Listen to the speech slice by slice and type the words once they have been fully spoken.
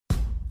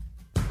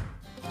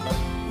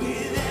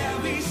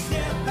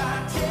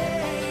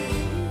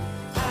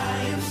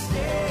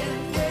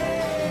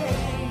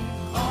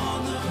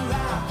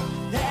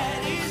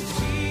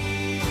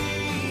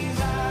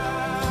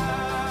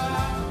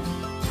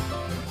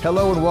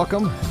Hello and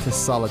welcome to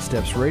Solid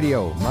Steps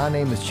Radio. My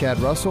name is Chad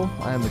Russell.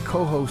 I am the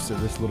co-host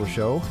of this little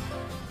show.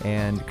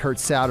 And Kurt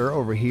Souter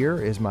over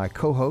here is my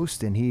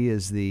co-host, and he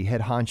is the head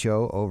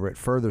honcho over at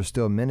Further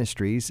Still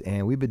Ministries.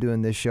 And we've been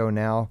doing this show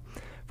now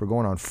for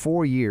going on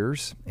 4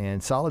 years.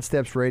 And Solid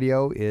Steps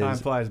Radio is... Time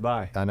flies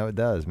by. I know it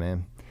does,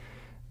 man.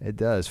 It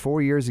does.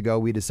 4 years ago,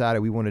 we decided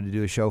we wanted to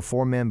do a show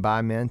for men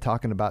by men,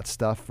 talking about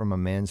stuff from a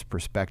man's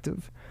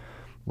perspective.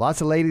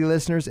 Lots of lady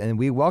listeners, and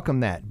we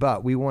welcome that.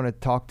 But we want to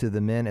talk to the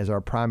men as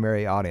our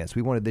primary audience.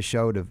 We wanted this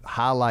show to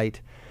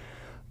highlight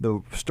the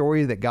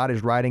story that God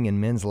is writing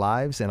in men's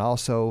lives, and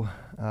also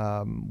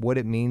what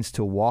it means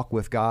to walk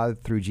with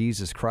God through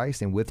Jesus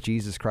Christ and with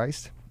Jesus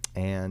Christ.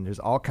 And there's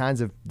all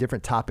kinds of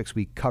different topics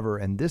we cover,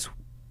 and this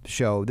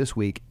show this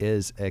week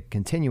is a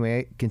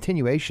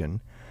continuation,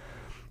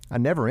 a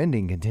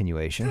never-ending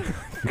continuation,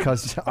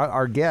 because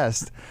our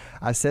guest,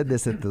 I said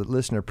this at the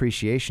listener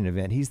appreciation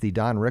event, he's the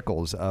Don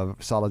Rickles of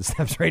Solid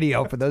Steps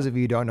Radio. For those of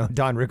you who don't know who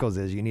Don Rickles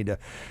is, you need to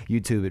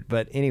YouTube it.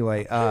 But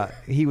anyway, Don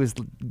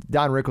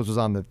Rickles was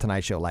on the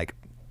Tonight Show like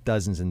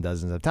dozens and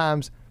dozens of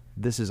times.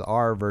 This is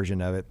our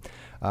version of it.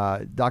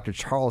 Dr.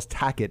 Charles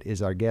Tackett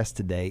is our guest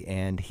today,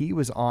 and he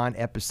was on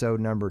episode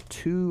number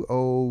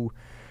 204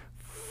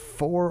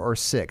 or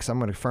 6. I'm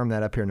going to firm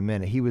that up here in a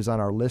minute. He was on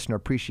our listener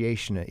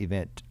appreciation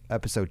event,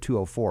 episode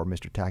 204.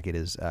 Mr. Tackett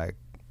is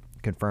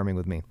confirming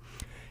with me.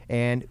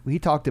 And he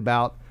talked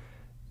about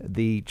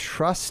the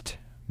trust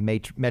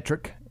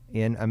metric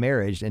in a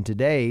marriage. And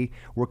today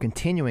we're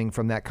continuing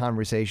from that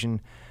conversation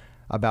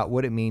about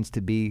what it means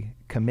to be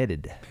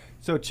committed.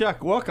 So,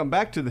 Chuck, welcome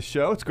back to the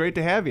show. It's great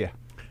to have you.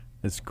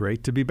 It's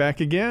great to be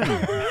back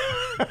again.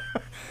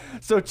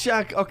 So,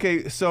 Chuck,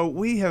 okay, so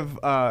we have,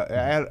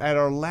 at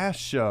our last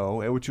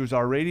show, which was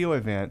our radio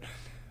event,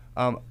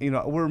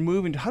 we're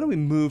moving. How do we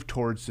move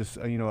towards this?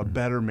 A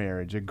better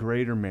marriage, a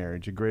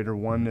greater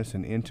oneness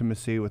and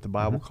intimacy, what the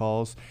Bible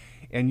calls.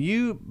 And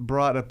you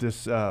brought up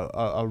this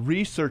a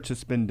research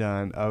that's been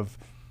done of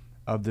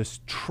this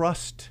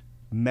trust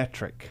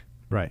metric.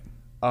 Right.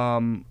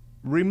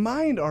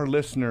 Remind our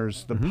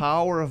listeners the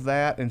power of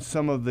that and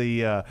some of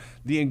the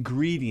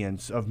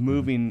ingredients of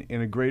moving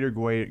in a greater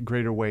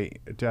way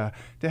to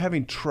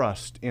having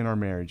trust in our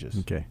marriages.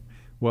 Okay.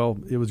 Well,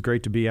 it was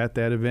great to be at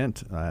that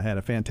event. I had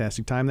a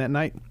fantastic time that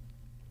night.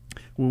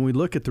 When we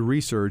look at the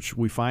research,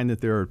 we find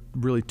that there are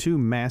really two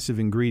massive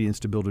ingredients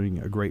to building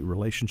a great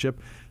relationship.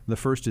 The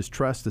first is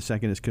trust. The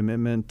second is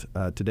commitment.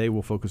 Today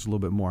we'll focus a little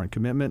bit more on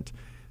commitment.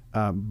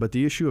 But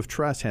the issue of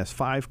trust has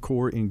 5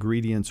 core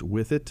ingredients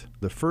with it.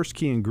 The first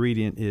key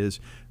ingredient is,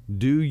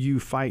 do you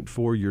fight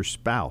for your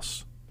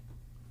spouse?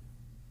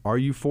 Are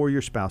you for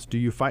your spouse? Do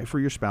you fight for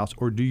your spouse,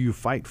 or do you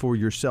fight for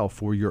yourself,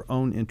 for your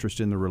own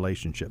interest in the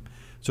relationship?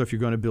 So if you're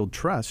going to build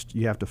trust,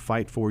 you have to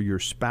fight for your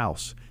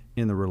spouse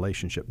in the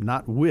relationship,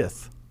 not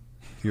with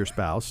your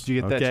spouse. Do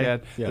you get that,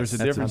 Chad? Yes. There's a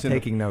difference. I'm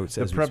taking notes.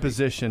 The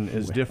preposition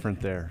is different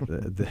there.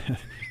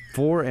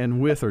 For and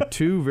with are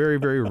two very,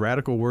 very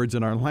radical words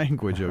in our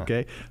language,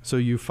 okay? So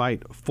you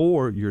fight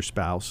for your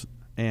spouse,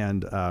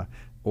 and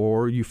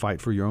or you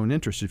fight for your own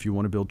interests. If you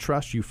want to build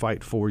trust, you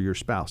fight for your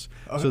spouse.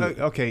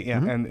 Okay,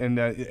 yeah,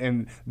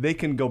 and they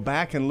can go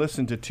back and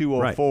listen to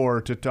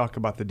 204 to talk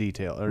about the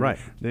detail. Right.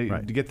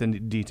 To get the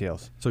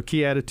details. So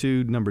key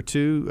attitude number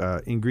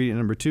 2, ingredient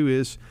number 2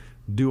 is,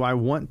 do I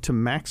want to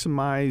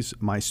maximize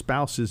my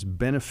spouse's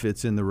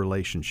benefits in the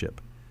relationship?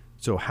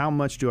 So how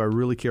much do I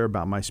really care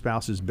about my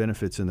spouse's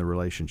benefits in the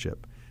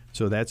relationship?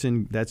 So that's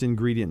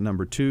ingredient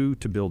number 2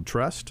 to build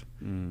trust.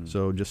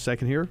 So just a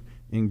second here.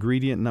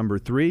 Ingredient number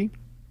 3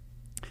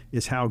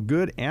 is, how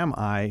good am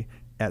I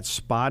at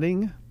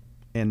spotting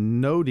and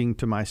noting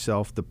to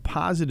myself the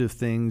positive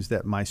things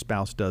that my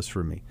spouse does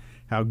for me?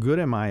 How good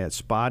am I at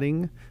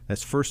spotting?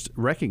 That's first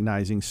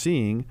recognizing,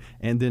 seeing,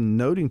 and then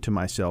noting to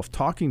myself,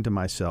 talking to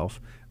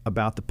myself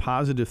about the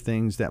positive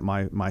things that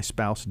my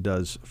spouse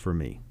does for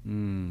me.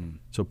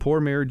 So poor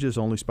marriages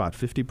only spot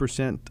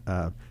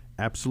 50%.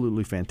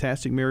 Absolutely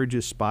fantastic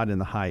marriages spot in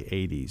the high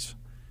 80s.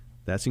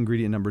 That's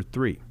ingredient number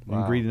 3.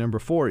 Wow. Ingredient number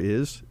 4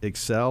 is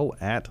excel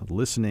at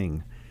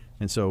listening.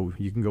 And so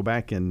you can go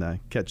back and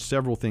catch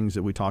several things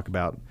that we talk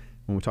about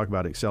when we talk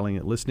about excelling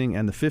at listening.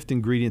 And the 5th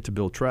ingredient to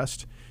build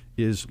trust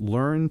is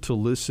learn to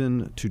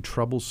listen to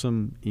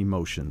troublesome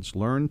emotions.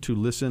 Learn to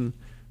listen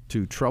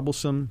to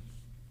troublesome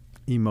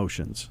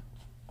emotions.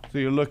 So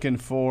you're looking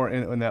for,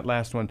 in that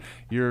last one,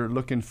 you're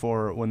looking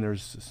for when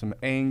there's some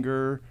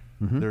anger,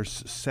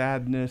 there's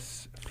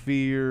sadness,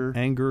 fear.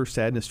 Anger,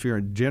 sadness, fear.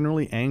 And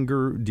generally,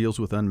 anger deals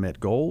with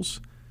unmet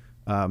goals.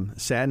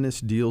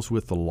 Sadness deals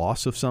with the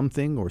loss of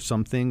something or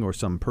some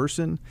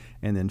person.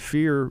 And then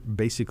fear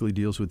basically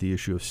deals with the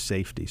issue of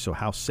safety. So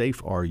how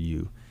safe are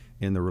you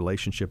in the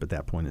relationship at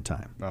that point in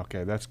time?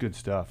 Okay, that's good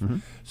stuff.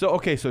 So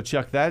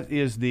Chuck, that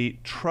is the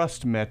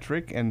trust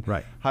metric, and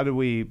how do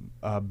we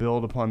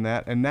build upon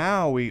that? And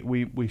now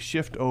we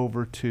shift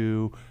over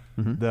to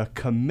the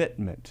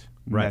commitment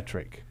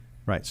metric.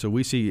 Right. So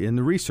we see in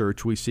the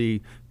research, we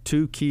see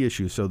 2 key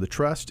issues. So the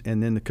trust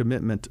and then the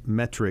commitment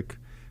metric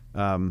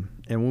And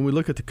when we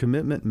look at the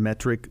commitment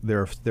metric,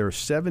 there are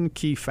 7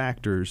 key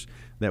factors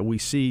that we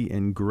see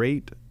in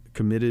great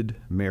committed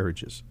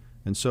marriages.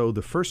 And so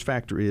the first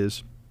factor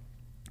is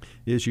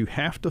you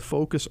have to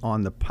focus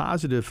on the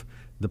positive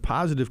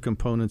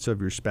components of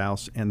your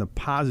spouse and the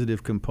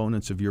positive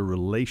components of your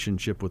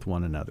relationship with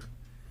one another.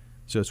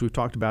 So as we've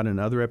talked about in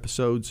other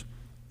episodes,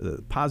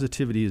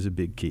 positivity is a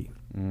big key.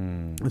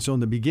 And so in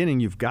the beginning,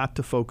 you've got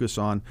to focus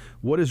on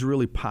what is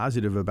really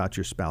positive about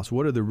your spouse.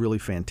 What are the really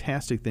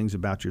fantastic things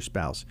about your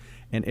spouse?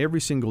 And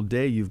every single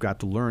day, you've got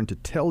to learn to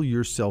tell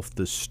yourself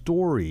the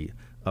story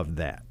of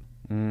that.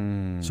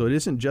 So it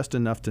isn't just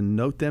enough to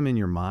note them in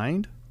your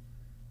mind.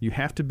 You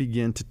have to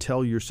begin to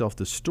tell yourself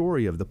the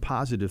story of the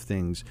positive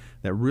things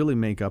that really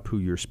make up who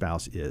your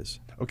spouse is.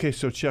 Okay,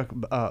 so Chuck,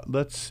 a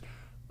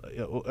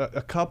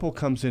couple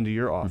comes into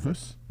your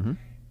office,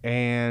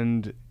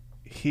 and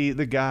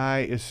the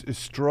guy is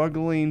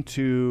struggling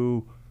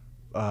to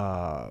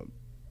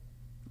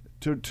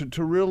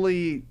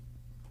really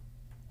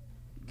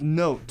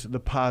note the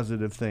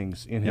positive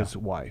things in his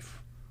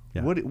wife.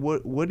 Yeah.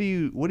 What do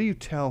you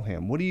tell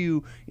him? What do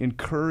you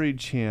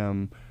encourage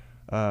him?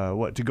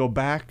 To go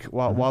back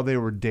while they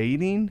were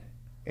dating,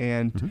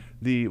 and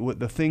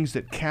the things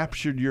that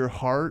captured your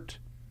heart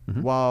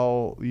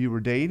while you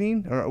were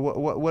dating, or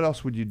what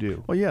else would you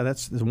do? Well, yeah,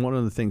 that's one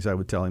of the things I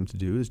would tell him to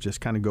do is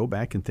just kind of go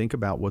back and think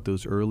about what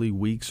those early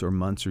weeks or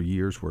months or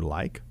years were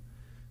like,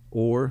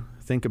 or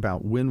think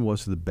about when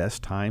was the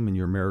best time in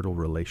your marital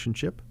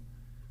relationship.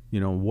 You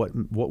know,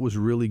 what was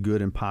really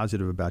good and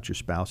positive about your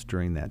spouse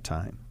during that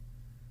time.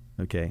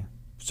 Okay.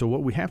 So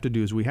what we have to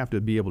do is we have to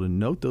be able to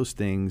note those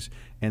things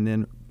and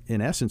then,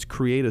 in essence,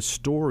 create a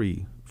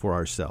story for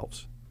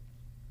ourselves.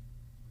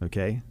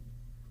 Okay?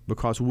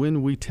 Because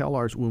when we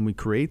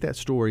create that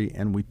story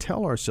and we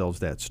tell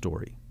ourselves that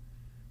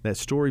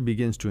story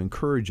begins to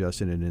encourage us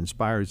and it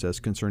inspires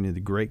us concerning the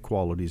great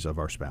qualities of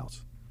our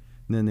spouse.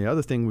 And then the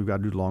other thing we've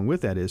got to do along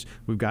with that is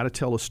we've got to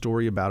tell a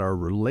story about our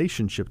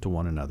relationship to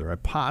one another, a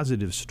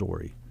positive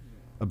story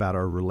about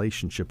our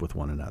relationship with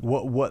one another.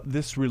 What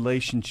this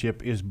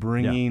relationship is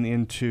bringing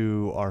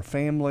into our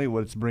family,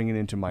 what it's bringing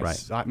into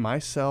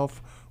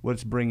myself, what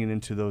it's bringing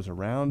into those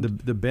around.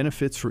 The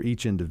benefits for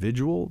each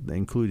individual,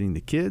 including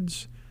the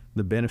kids,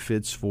 the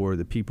benefits for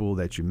the people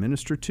that you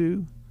minister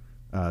to,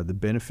 the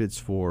benefits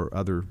for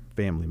other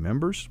family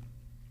members.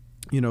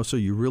 You know, so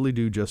you really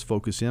do just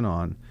focus in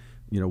on,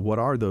 you know, what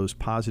are those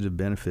positive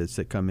benefits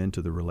that come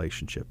into the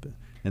relationship,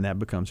 and that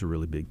becomes a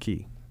really big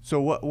key. So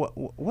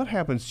what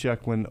happens,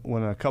 Chuck, when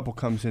a couple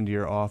comes into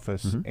your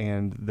office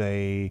and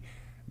they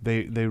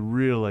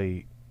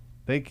really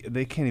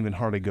can't even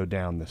hardly go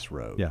down this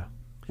road? Yeah.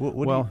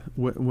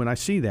 When I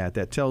see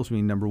that tells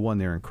me, number one,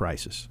 they're in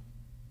crisis.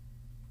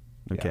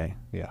 Okay.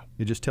 Yeah.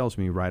 It just tells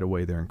me right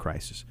away they're in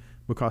crisis,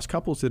 because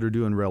couples that are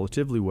doing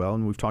relatively well,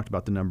 and we've talked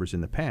about the numbers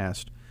in the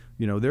past,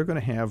 you know, they're going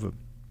to have,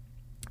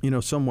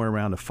 somewhere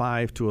around a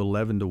 5 to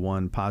 11 to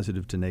 1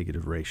 positive to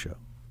negative ratio.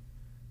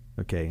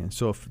 Okay, and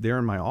so if they're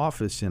in my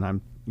office and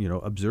I'm,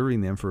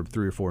 observing them for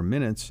 3 or 4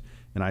 minutes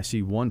and I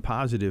see 1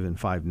 positive and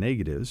 5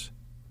 negatives,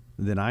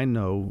 then I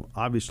know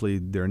obviously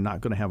they're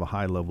not going to have a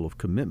high level of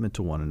commitment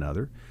to one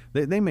another.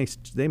 They may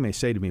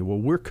say to me, well,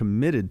 we're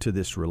committed to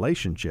this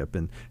relationship,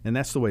 and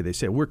that's the way they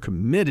say it. We're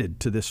committed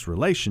to this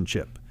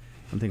relationship.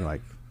 I'm thinking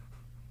like,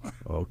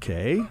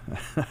 okay,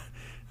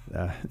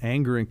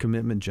 anger and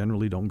commitment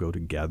generally don't go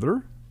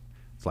together.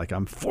 It's like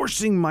I'm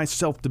forcing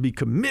myself to be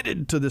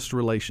committed to this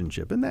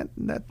relationship, and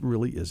that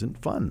really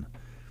isn't fun.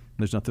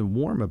 There's nothing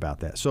warm about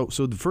that. So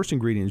the first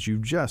ingredient is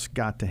you've just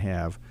got to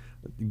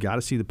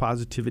see the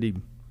positivity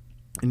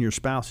in your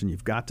spouse, and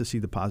you've got to see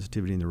the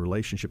positivity in the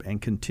relationship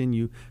and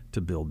continue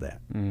to build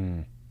that.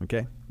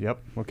 Okay?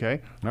 Yep.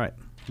 Okay. All right.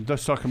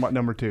 Let's talk about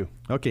number 2.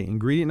 Okay.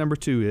 Ingredient number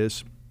 2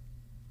 is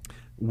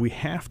we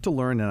have to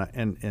learn,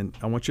 and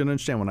I want you to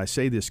understand when I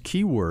say this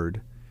key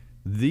word,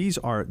 this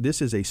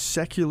is a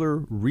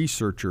secular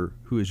researcher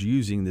who is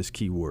using this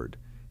key word.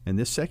 And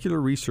this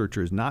secular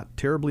researcher is not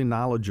terribly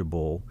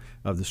knowledgeable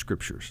of the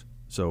scriptures.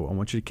 So I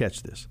want you to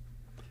catch this.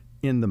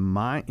 In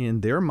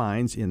their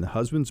minds, in the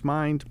husband's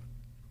mind,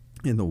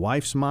 in the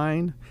wife's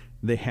mind,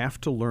 they have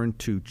to learn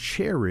to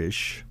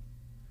cherish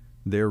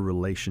their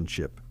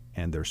relationship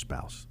and their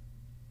spouse.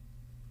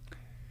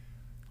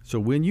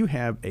 So when you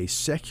have a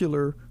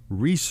secular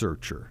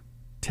researcher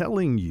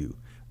telling you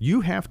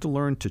have to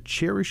learn to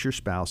cherish your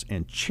spouse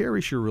and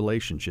cherish your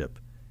relationship,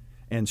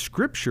 and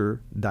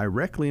Scripture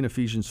directly in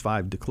Ephesians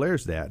 5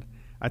 declares that,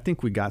 I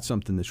think we got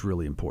something that's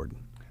really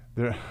important.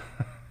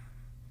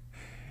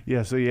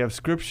 Yeah, so you have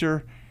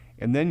Scripture,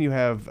 and then you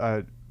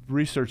have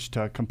research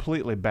to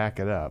completely back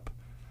it up.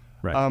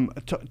 Right.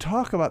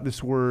 Talk about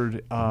this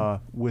word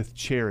with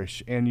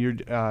cherish, and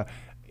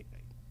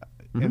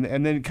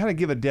and then kind of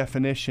give a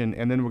definition,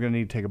 and then we're going to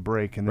need to take a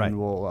break, and then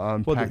we'll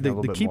unpack that a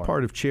little bit more. The key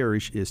part of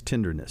cherish is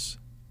tenderness.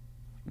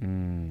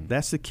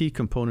 That's the key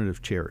component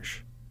of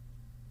cherish.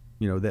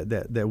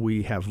 That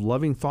we have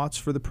loving thoughts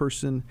for the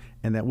person,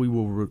 and that we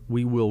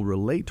will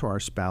relate to our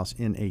spouse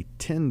in a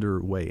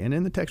tender way. And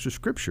in the text of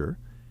Scripture,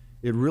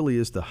 It really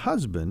is the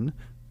husband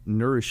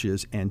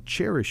nourishes and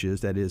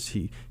cherishes. That is,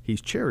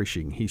 he's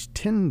cherishing. He's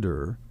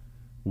tender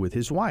with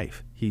his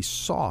wife. He's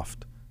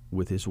soft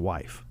with his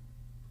wife.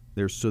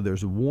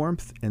 There's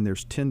warmth and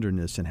there's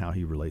tenderness in how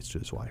he relates to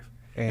his wife.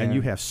 And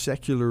you have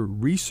secular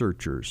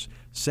researchers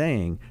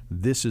saying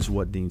this is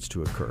what needs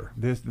to occur.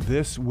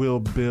 This will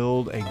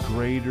build a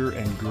greater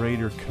and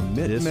greater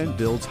commitment. This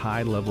builds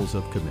high levels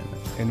of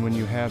commitment. And when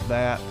you have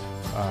that,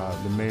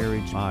 the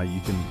marriage.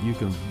 You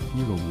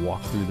can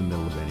walk through the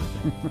middle of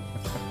anything.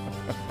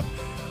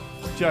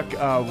 Chuck,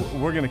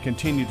 we're going to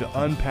continue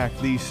to unpack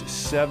these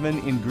 7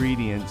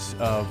 ingredients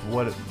of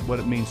what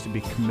it means to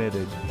be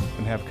committed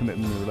and have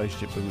commitment in the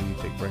relationship, but we need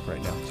to take a break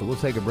right now. So we'll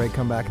take a break,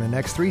 come back in the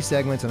next 3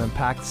 segments and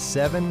unpack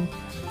 7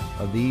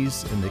 of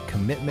these in the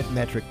commitment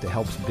metric that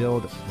helps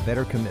build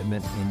better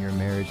commitment in your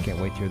marriage. Can't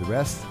wait to hear the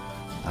rest.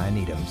 I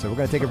need them. So we're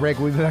going to take a break.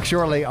 We'll be back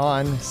shortly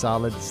on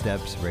Solid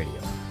Steps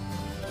Radio.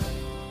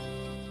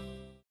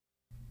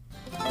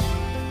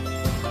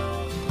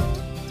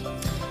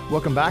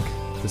 Welcome back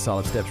to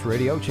Solid Steps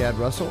Radio. Chad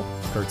Russell,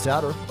 Kurt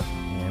Souter,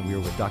 and we are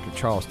with Dr.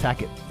 Charles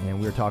Tackett,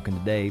 and we're talking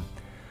today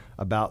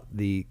about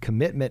the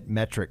commitment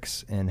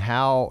metrics and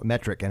how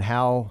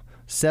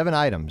 7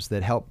 items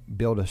that help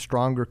build a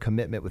stronger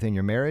commitment within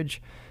your marriage.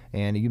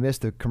 And you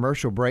missed the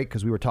commercial break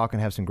because we were talking,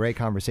 have some great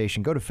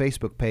conversation. Go to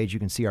Facebook page. You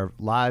can see our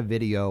live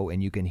video,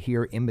 and you can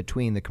hear in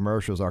between the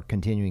commercials our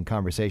continuing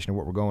conversation of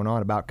what we're going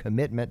on about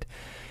commitment.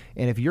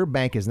 And if your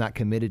bank is not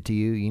committed to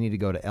you, you need to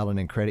go to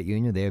L&N Credit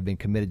Union. They have been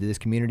committed to this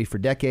community for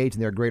decades,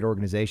 and they're a great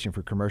organization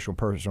for commercial and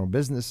personal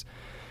business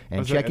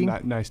and checking.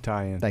 Nice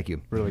tie-in. Thank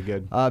you. Really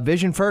good.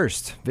 Vision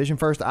First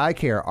Eye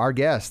Care. Our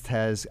guest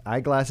has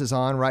eyeglasses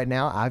on right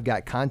now. I've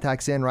got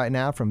contacts in right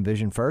now from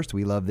Vision First.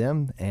 We love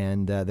them,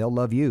 and they'll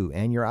love you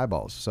and your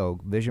eyeballs. So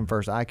Vision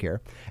First Eye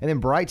Care. And then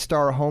Bright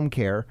Star Home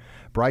Care.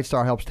 Bright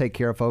Star helps take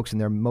care of folks in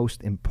their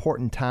most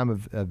important time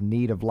of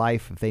need of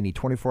life. If they need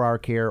 24-hour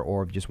care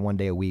or just 1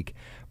 day a week,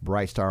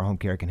 Bright Star Home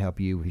Care can help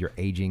you with your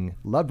aging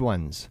loved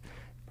ones.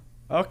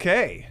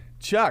 Okay,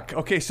 Chuck.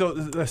 Okay, so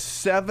the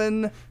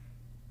 7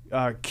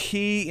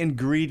 key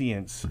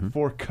ingredients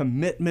for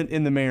commitment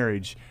in the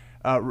marriage.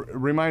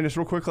 Remind us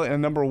real quickly.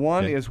 And number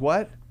 1 is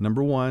what?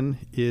 Number 1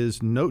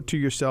 is note to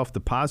yourself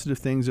the positive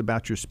things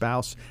about your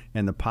spouse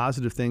and the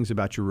positive things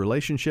about your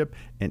relationship,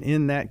 and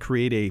in that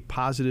create a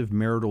positive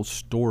marital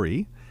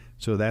story.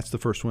 So that's the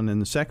first one.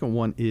 And the second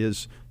one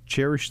is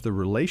cherish the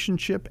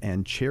relationship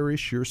and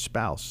cherish your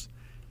spouse.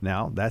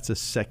 Now, that's a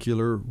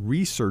secular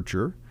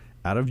researcher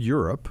out of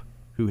Europe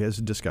who has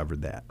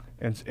discovered that.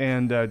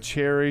 And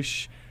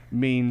cherish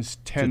means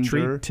tender. To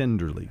treat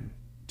tenderly.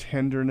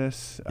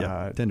 Tenderness,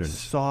 tenderness,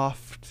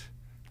 soft.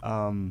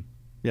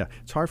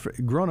 It's hard for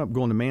growing up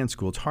going to man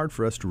school. It's hard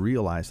for us to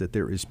realize that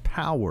there is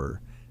power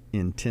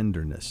in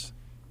tenderness.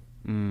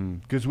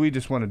 Because we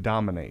just want to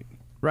dominate,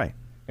 right?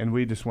 And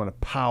we just want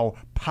to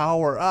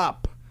power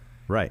up,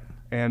 right?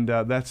 And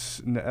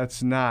that's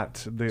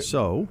not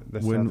the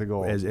not the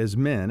goal. As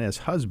men, as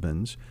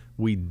husbands,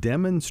 we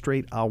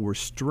demonstrate our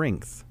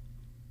strength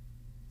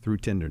through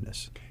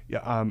tenderness.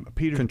 Yeah,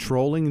 Peter,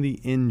 controlling the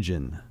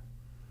engine.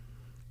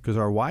 Because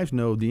our wives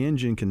know the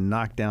engine can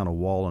knock down a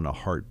wall in a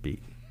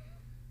heartbeat.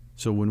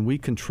 So when we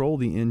control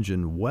the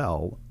engine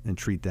well and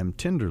treat them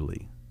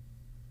tenderly,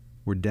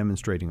 we're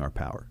demonstrating our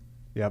power.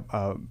 Yeah,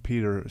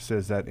 Peter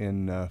says that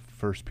in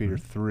 1 Peter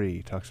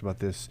 3, talks about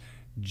this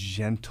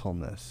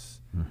gentleness.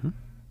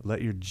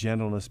 Let your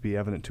gentleness be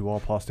evident to all.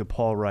 Apostle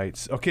Paul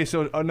writes. Okay,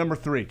 so number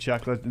 3,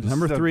 Chuck.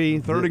 Number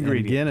 3, third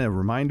ingredient. Again, a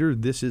reminder,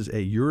 this is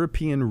a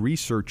European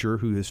researcher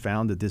who has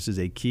found that this is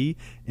a key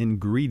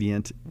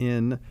ingredient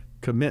in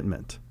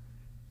commitment.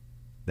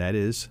 That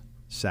is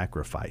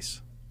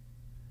sacrifice.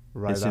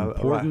 It's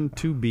important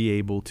to be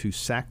able to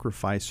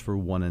sacrifice for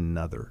one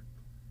another.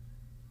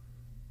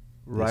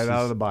 Right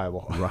out of the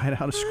Bible. Right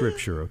out of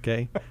Scripture,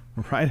 okay?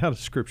 Right out of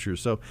Scripture.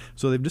 So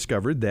they've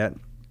discovered that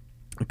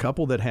a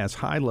couple that has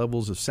high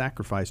levels of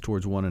sacrifice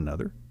towards one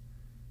another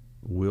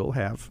will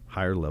have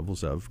higher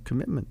levels of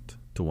commitment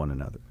to one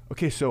another.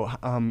 Okay, so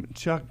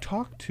Chuck,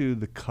 talk to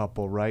the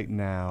couple right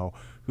now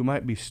who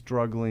might be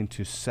struggling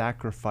to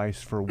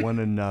sacrifice for one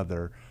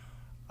another.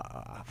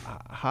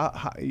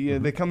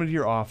 They come into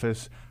your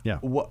office. Yeah.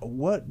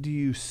 What do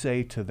you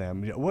say to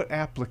them? What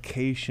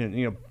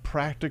application,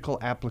 practical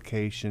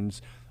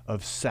applications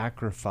of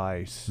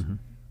sacrifice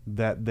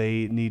that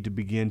they need to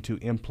begin to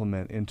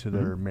implement into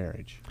their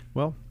marriage?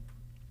 Well,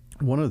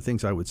 one of the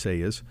things I would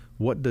say is,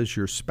 what does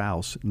your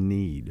spouse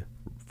need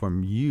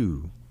from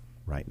you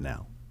right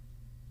now?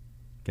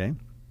 Okay?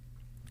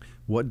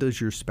 What does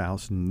your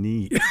spouse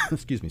need,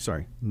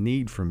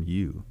 need from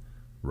you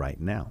right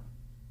now?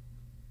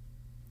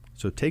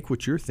 So take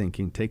what you're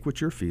thinking, take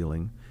what you're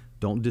feeling,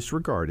 don't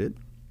disregard it,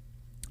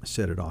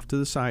 set it off to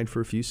the side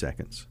for a few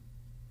seconds,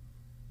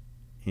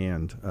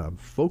 and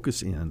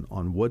focus in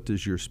on what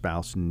does your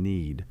spouse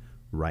need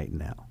right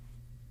now.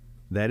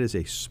 That is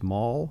a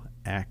small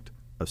act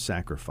of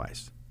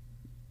sacrifice.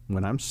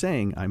 When I'm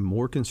saying I'm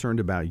more concerned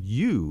about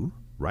you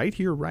right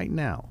here, right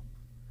now,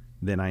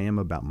 than I am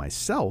about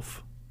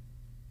myself,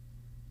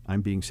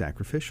 I'm being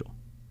sacrificial.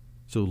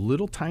 So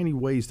little tiny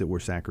ways that we're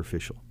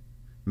sacrificial.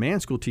 Man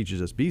School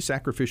teaches us be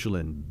sacrificial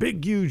in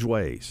big, huge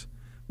ways.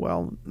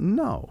 Well,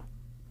 no.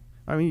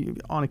 I mean,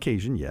 on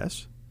occasion,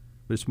 yes.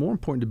 But it's more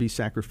important to be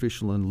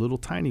sacrificial in little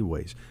tiny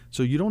ways.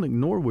 So you don't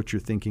ignore what you're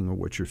thinking or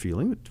what you're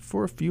feeling.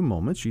 For a few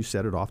moments, you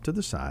set it off to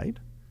the side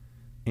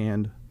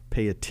and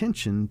pay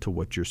attention to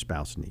what your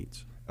spouse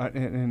needs.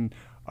 And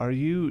are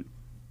you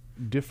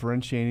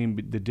differentiating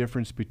the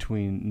difference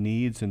between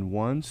needs and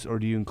wants, or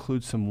do you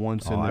include some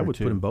wants in there I would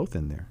too? put them both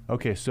in there.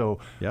 Okay, so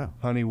Yeah.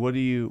 honey, what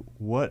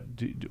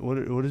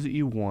is it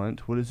you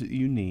want? What is it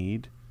you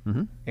need?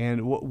 Mm-hmm.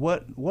 And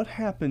what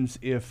happens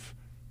if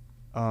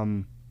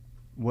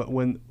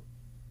when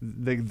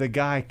the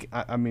guy,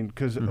 I mean,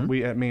 because Mm-hmm.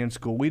 we at Man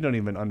School, we don't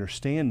even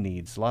understand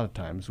needs a lot of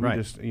times. We Right.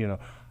 just,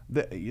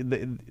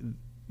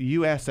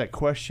 you ask that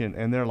question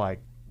and they're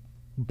like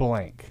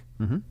blank,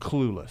 Mm-hmm.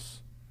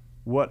 clueless.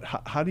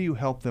 How do you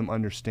help them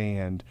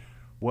understand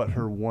what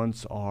her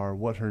wants are,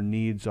 what her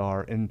needs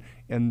are, and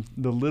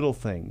the little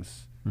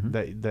things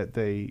that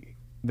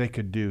they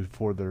could do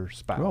for their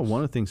spouse? Well,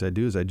 one of the things I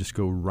do is I just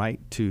go right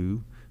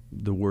to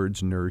the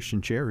words nourish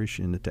and cherish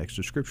in the text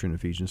of Scripture in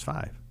Ephesians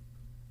 5.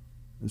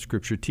 The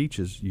Scripture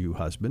teaches you,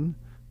 husband,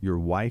 your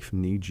wife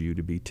needs you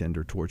to be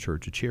tender towards her,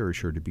 to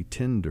cherish her, to be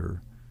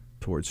tender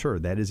towards her.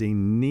 That is a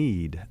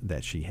need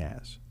that she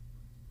has.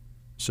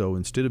 So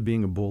instead of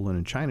being a bull in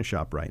a china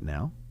shop right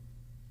now,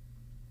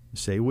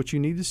 say what you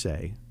need to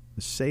say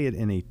it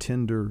in a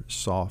tender,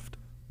 soft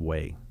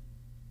way.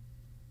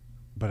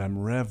 But I'm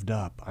revved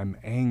up, I'm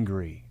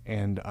angry,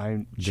 and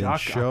I'm Then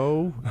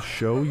show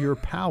your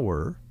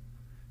power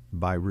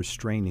by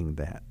restraining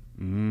that.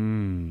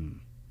 And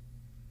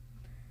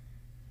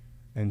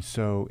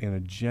so, in a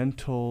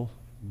gentle,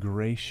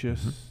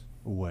 gracious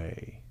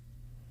way,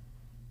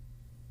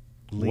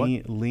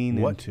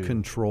 lean what into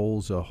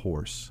controls a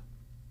horse?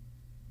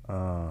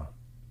 You're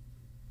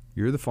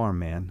the farm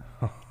man.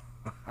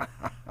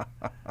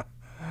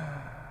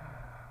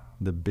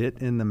 The bit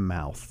in the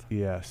mouth.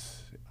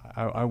 Yes,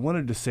 I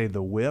wanted to say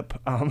the whip.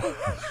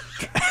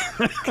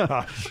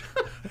 Gosh,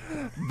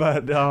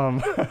 but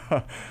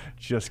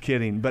just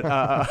kidding. But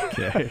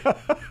Okay.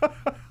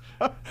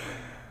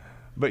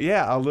 But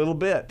yeah, a little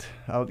bit.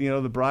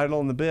 The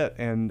bridle and the bit,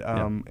 and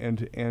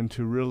and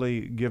to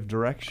really give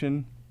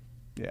direction.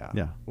 Yeah.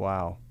 Yeah.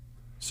 Wow.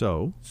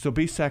 So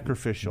be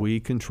sacrificial. we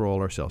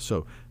control ourselves.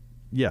 So,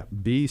 yeah,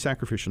 be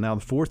sacrificial. Now,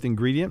 the fourth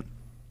ingredient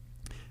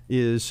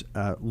is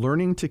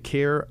learning to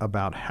care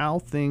about how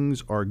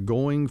things are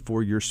going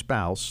for your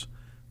spouse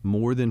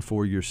more than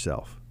for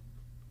yourself.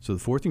 So the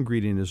fourth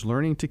ingredient is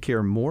learning to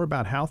care more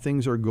about how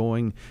things are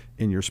going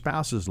in your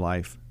spouse's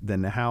life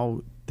than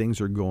how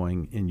things are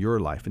going in your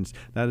life. And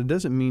now, it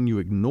doesn't mean you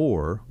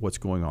ignore what's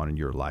going on in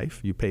your life.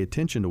 You pay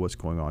attention to what's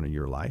going on in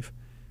your life,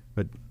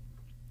 but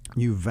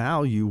you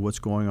value what's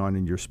going on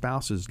in your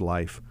spouse's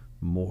life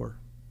more.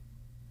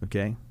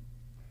 Okay?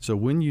 So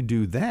when you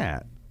do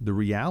that, the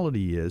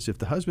reality is if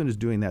the husband is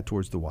doing that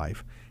towards the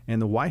wife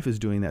and the wife is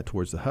doing that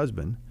towards the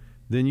husband,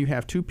 then you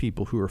have two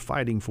people who are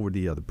fighting for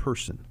the other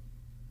person,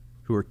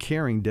 who are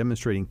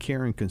demonstrating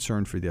care and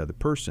concern for the other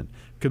person,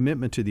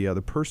 commitment to the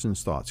other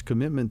person's thoughts,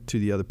 commitment to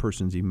the other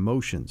person's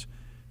emotions,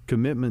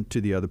 commitment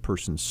to the other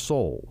person's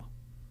soul.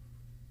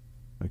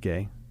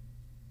 Okay?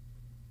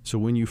 So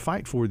when you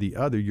fight for the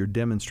other, you're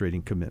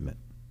demonstrating commitment.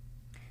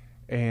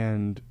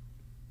 And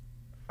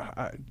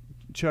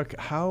Chuck,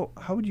 how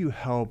would you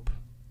help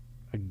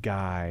a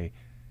guy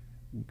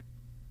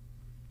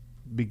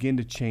begin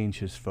to change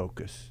his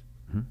focus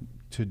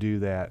to do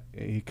that?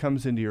 He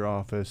comes into your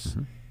office.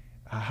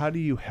 How do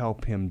you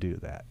help him do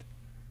that?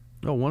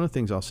 Well, one of the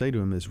things I'll say to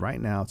him is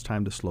right now it's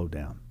time to slow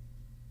down.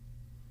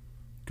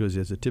 Because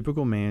as a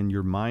typical man,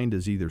 your mind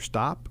is either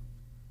stop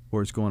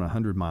or it's going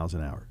 100 miles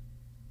an hour.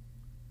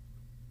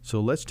 So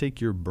let's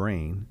take your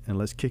brain and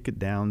let's kick it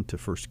down to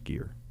first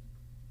gear.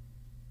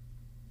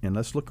 And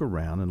let's look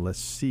around and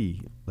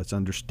let's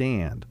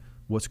understand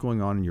what's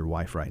going on in your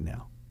wife right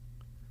now.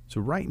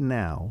 So right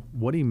now,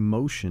 what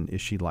emotion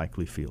is she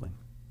likely feeling?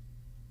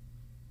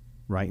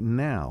 Right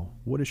now,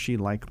 what is she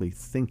likely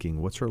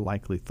thinking? What's her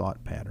likely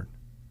thought pattern?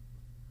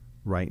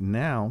 Right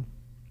now,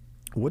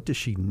 what does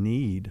she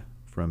need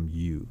from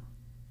you?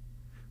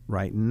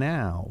 Right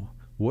now,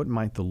 what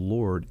might the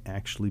Lord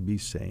actually be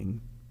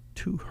saying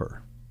to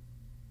her?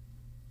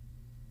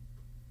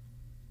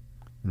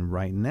 And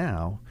right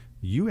now,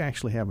 you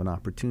actually have an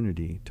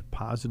opportunity to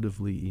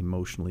positively,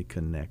 emotionally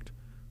connect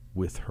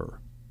with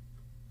her.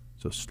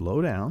 So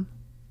slow down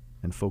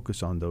and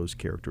focus on those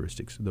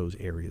characteristics, those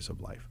areas of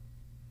life.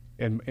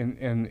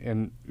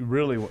 And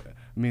really,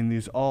 I mean,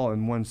 these all,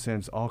 in one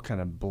sense, all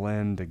kind of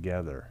blend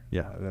together.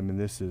 Yeah. I mean,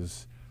 this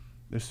is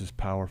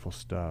powerful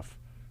stuff.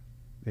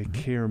 They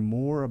care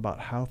more about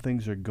how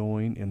things are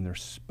going in their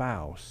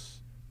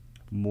spouse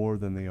more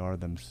than they are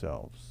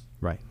themselves.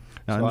 Right.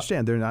 Now, So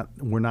understand,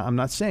 I'm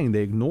not saying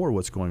they ignore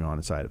what's going on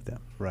inside of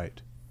them.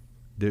 Right.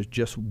 There's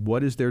just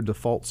what is their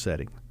default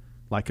setting.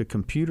 Like a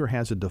computer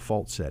has a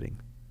default setting.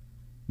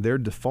 Their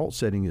default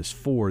setting is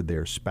for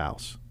their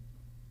spouse.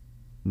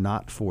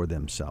 not for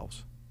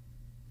themselves.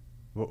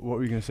 What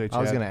were you going to say, Chad?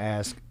 I was going to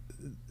ask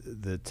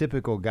the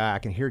typical guy. I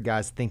can hear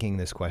guys thinking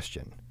this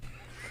question.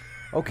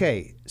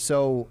 Okay,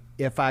 so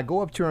if I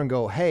go up to her and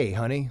go, hey,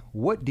 honey,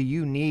 what do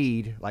you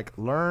need? Like,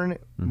 learn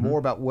more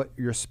about what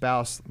your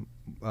spouse,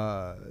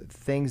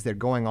 things that are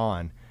going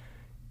on.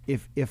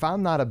 If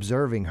I'm not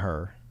observing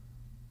her,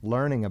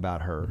 learning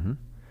about her,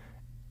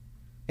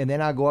 and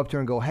then I go up to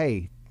her and go,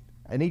 hey,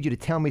 I need you to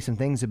tell me some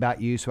things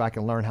about you so I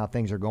can learn how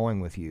things are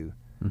going with you.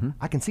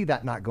 I can see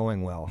that not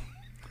going well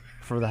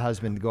for the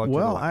husband to go up to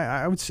Well, the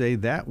I would say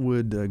that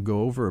would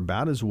go over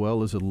about as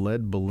well as a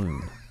lead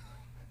balloon.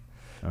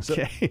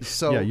 Okay.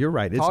 So yeah, you're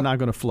right. It's not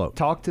going to float.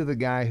 Talk to the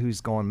guy who's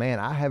going, man,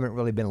 I haven't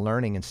really been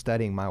learning and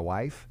studying my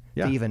wife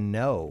to even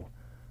know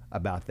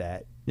about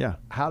that. Yeah.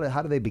 How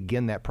do they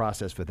begin that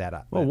process with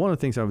that? Well, one of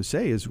the things I would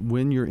say is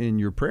when you're in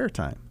your prayer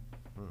time,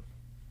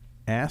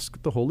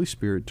 ask the Holy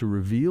Spirit to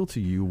reveal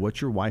to you what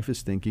your wife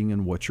is thinking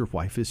and what your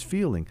wife is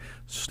feeling.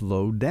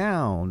 Slow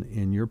down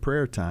in your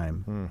prayer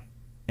time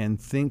and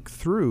think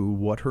through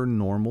what her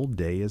normal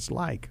day is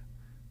like.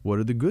 What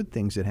are the good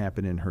things that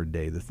happen in her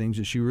day, the things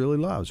that she really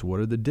loves? What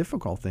are the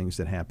difficult things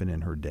that happen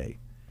in her day?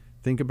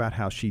 Think about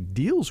how she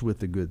deals with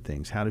the good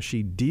things. How does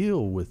she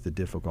deal with the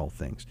difficult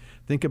things?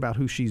 Think about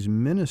who she's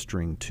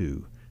ministering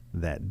to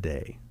that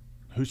day.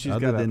 Who she's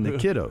other than the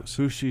kiddos.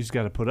 Who she's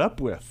got to put up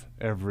with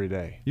every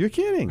day. You're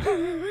kidding.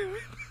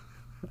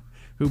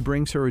 Who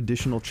brings her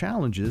additional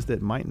challenges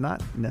that might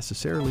not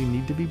necessarily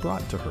need to be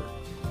brought to her.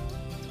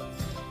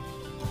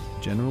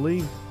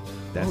 Generally,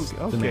 that's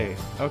the man.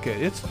 Okay.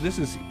 This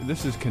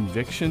is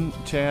conviction,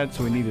 Chad.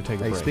 So we need to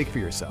take a break. Speak for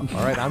yourself.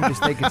 All right, I'm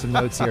just taking some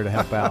notes here to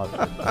help out.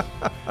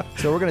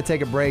 So we're going to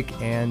take a break,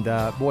 and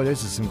boy,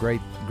 this is some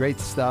great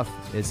stuff.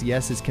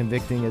 It's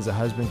convicting as a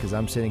husband because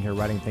I'm sitting here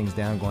writing things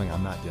down, going,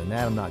 I'm not doing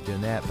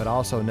that. But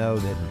also know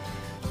that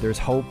there's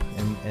hope,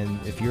 and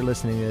if you're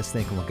listening to this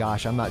thinking, well,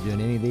 gosh, I'm not doing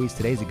any of these,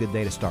 today's a good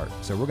day to start.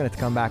 So we're going to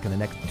come back in the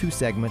next 2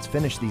 segments,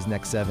 finish these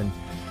next 7.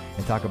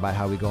 And talk about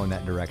how we go in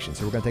that direction.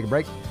 So we're going to take a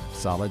break.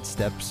 Solid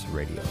Steps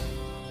Radio.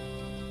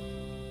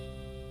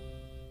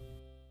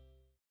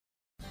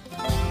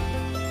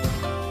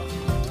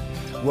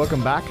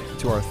 Welcome back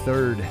to our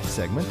 3rd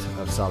segment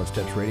of Solid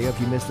Steps Radio.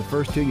 If you missed the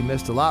first 2, you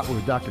missed a lot. We're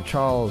with Dr.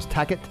 Charles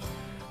Tackett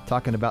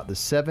talking about the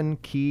 7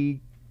 key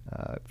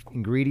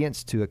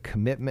ingredients to a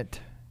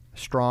commitment,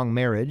 strong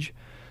marriage.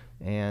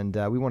 And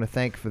we want to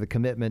thank for the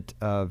commitment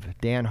of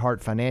Dan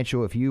Hart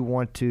Financial. If you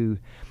want to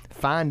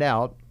find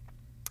out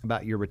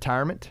about your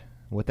retirement,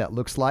 what that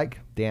looks like,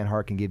 Dan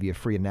Hart can give you a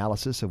free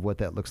analysis of what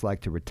that looks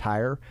like to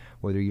retire.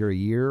 Whether you're a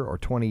year or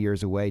 20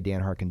 years away, Dan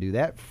Hart can do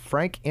that.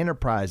 Frank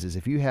Enterprises,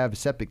 if you have a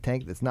septic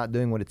tank that's not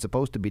doing what it's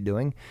supposed to be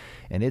doing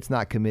and it's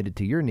not committed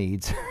to your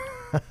needs,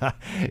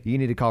 you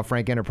need to call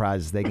Frank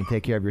Enterprises. They can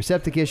take care of your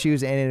septic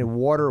issues and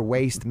water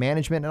waste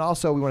management. And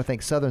also, we want to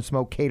thank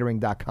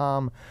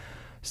SouthernSmokeCatering.com.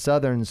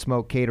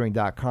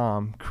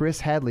 SouthernSmokeCatering.com.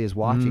 Chris Hadley is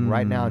watching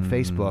right now on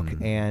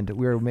Facebook, and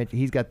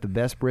he's got the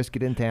best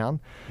brisket in town.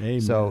 Amen.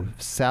 So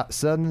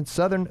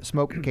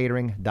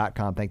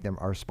SouthernSmokeCatering.com. Thank them,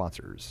 our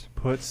sponsors.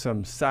 Put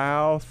some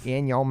South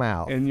in your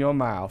mouth. In your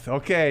mouth.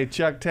 Okay,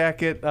 Chuck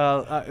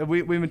Tackett.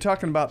 We've been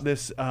talking about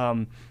this.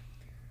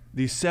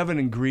 These 7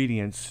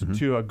 ingredients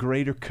to a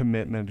greater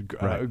commitment,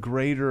 a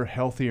greater,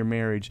 healthier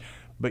marriage.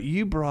 But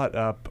you brought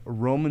up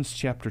Romans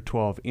chapter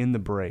 12 in the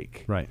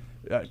break. Right.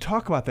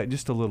 Talk about that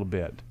just a little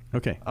bit.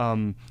 Okay.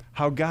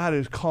 How God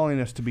is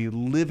calling us to be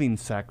living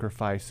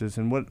sacrifices,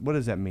 and what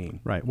does that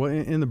mean? Right. Well,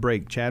 in the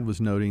break, Chad was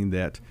noting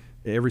that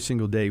every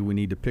single day we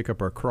need to pick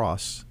up our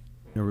cross,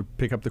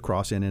 pick up the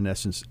cross, and in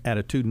essence,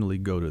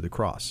 attitudinally go to the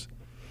cross.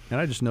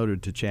 And I just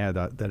noted to Chad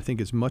that I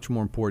think it's much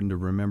more important to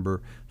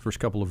remember the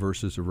first couple of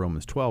verses of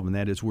Romans 12, and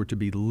that is we're to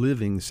be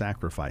living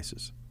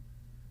sacrifices.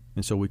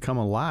 And so we come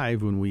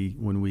alive when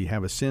we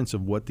have a sense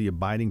of what the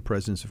abiding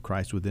presence of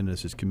Christ within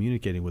us is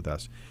communicating with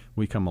us.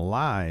 We come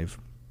alive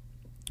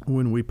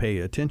when we pay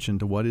attention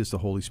to what is the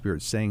Holy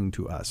Spirit saying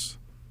to us.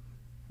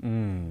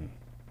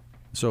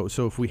 So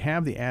if we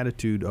have the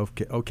attitude of,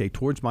 okay,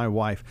 towards my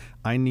wife,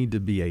 I need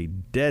to be a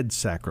dead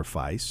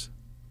sacrifice.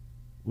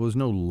 Well, there's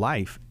no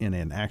life in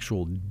an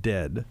actual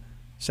dead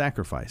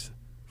sacrifice.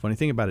 Funny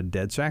thing about a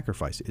dead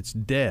sacrifice, it's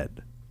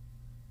dead.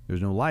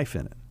 There's no life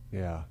in it.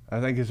 Yeah, I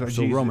think it's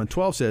so. Romans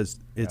 12 says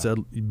it's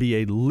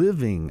be a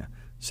living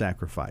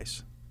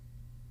sacrifice.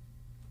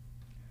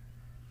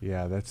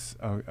 Yeah, that's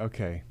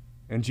okay.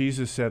 And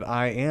Jesus said,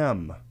 "I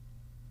am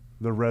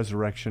the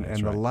resurrection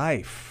and the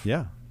life."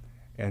 Yeah.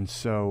 And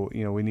so,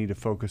 we need to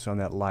focus on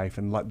that life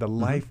and the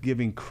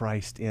life-giving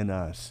Christ in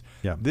us.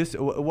 Yeah. This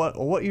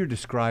what you're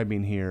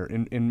describing here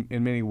in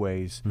many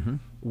ways,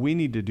 we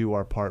need to do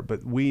our part,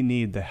 but we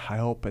need the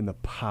help and the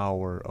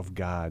power of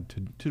God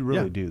to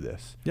really do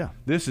this. Yeah.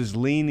 This is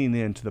leaning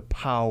into the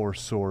power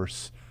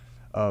source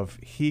of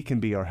He can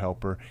be our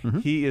helper.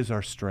 He is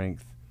our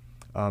strength.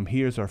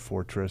 He is our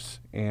fortress,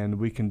 and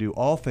we can do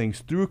all things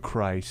through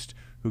Christ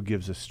who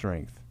gives us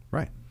strength.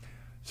 Right.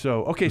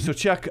 So, so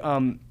Chuck,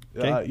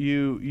 Okay.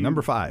 you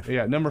number 5.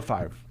 Yeah, number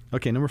 5.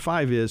 Okay, number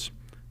 5 is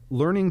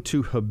learning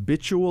to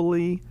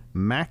habitually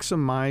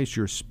maximize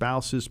your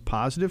spouse's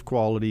positive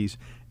qualities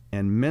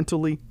and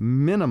mentally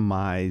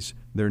minimize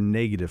their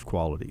negative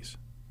qualities.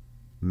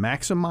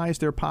 Maximize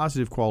their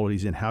positive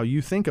qualities in how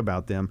you think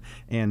about them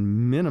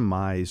and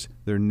minimize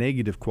their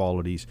negative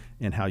qualities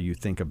in how you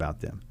think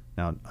about them.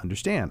 Now,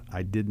 understand,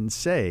 I didn't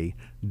say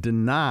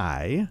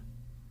deny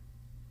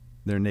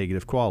their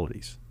negative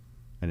qualities.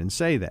 I didn't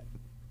say that.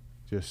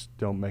 Just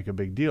don't make a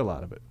big deal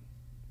out of it.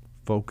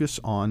 Focus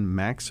on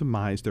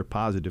maximize their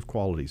positive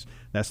qualities.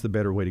 That's the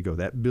better way to go.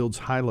 That builds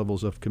high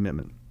levels of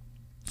commitment.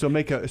 So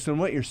so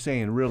what you're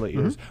saying really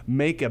is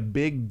make a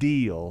big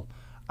deal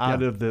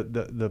out of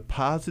the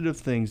positive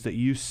things that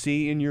you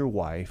see in your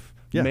wife.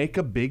 Yeah. Make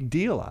a big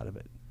deal out of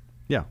it.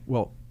 Yeah,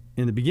 well,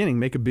 in the beginning,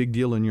 make a big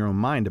deal in your own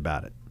mind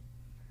about it.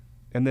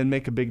 And then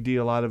make a big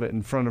deal out of it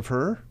in front of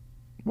her?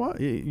 Well,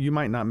 you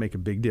might not make a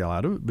big deal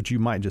out of it, but you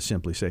might just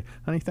simply say,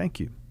 honey, thank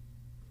you.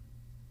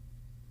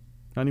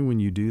 Honey, when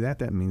you do that,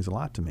 that means a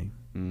lot to me.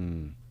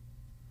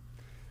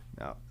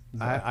 Now,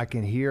 I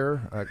can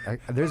hear,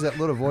 there's that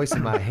little voice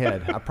in my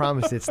head. I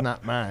promise it's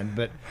not mine,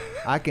 but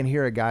I can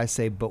hear a guy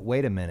say, but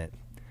wait a minute.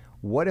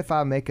 What if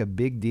I make a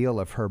big deal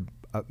of her,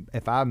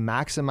 if I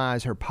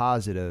maximize her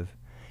positive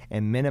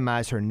and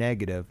minimize her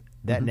negative,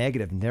 that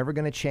negative never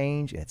going to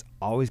change. It's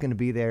always going to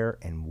be there.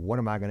 And what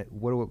are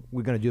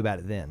we going to do about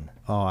it then?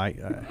 Oh,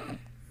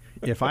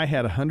 if I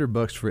had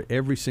 $100 for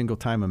every single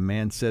time a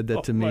man said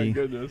that to me, my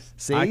goodness.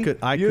 See,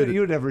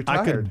 you'd have retired.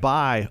 I could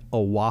buy a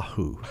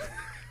Wahoo.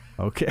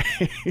 Okay.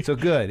 So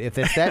good. If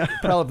it's that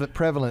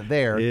prevalent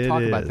there,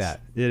 talk about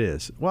that. It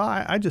is. Well,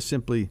 I just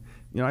simply,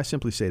 I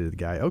simply say to the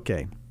guy,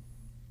 okay,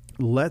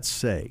 let's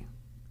say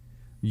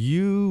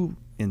you,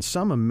 in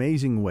some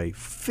amazing way,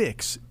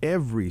 fix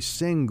every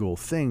single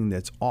thing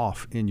that's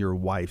off in your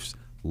wife's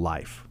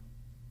life.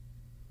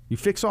 You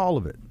fix all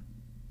of it.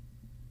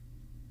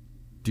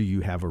 Do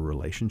you have a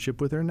relationship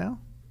with her now?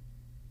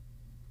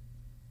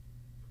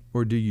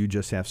 Or do you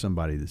just have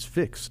somebody that's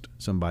fixed,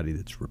 somebody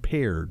that's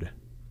repaired?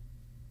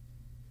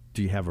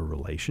 Do you have a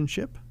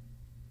relationship?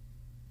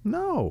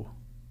 No.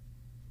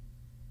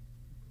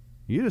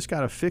 You just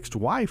got a fixed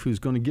wife who's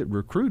going to get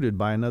recruited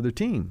by another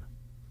team.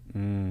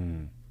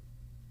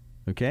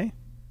 Okay?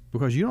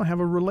 Because you don't have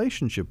a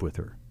relationship with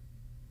her.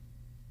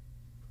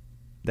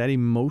 That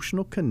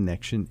emotional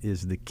connection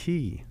is the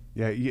key.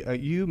 Yeah,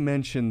 you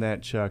mentioned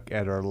that, Chuck,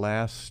 at our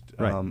last,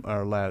 Right.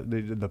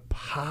 The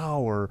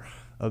power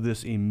of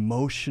this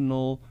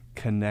emotional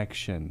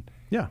connection.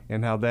 Yeah.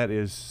 And how that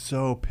is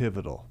so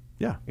pivotal.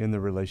 Yeah. In the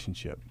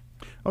relationship.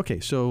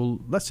 Okay,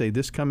 so let's say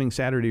this coming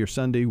Saturday or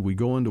Sunday, we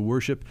go into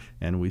worship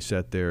and we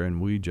sit there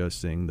and we just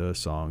sing the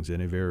songs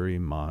in a very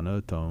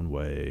monotone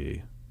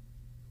way.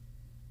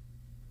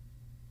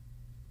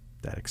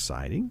 That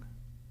exciting?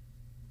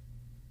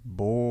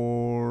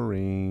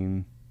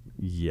 Boring.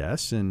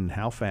 Yes, and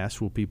how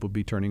fast will people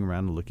be turning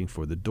around and looking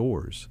for the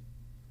doors?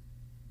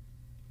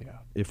 Yeah.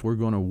 If we're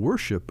going to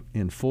worship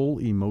in full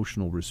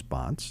emotional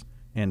response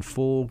and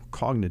full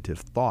cognitive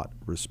thought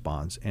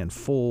response and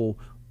full,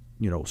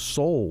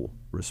 soul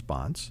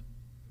response,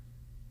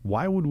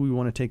 why would we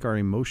want to take our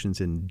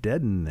emotions and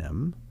deaden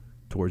them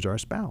towards our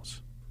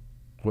spouse?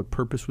 What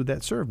purpose would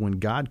that serve when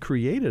God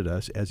created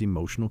us as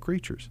emotional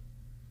creatures?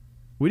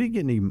 We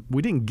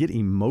didn't get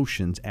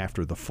emotions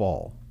after the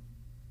fall.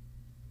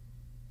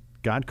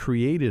 God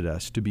created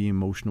us to be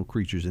emotional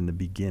creatures in the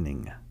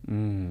beginning.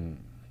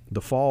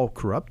 The fall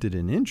corrupted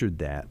and injured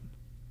that.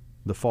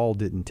 The fall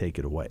didn't take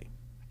it away.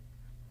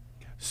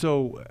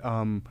 So,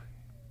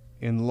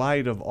 in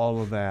light of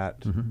all of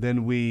that,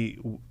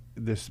 then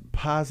this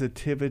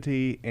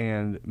positivity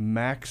and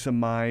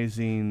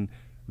maximizing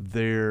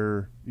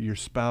your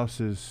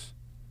spouse's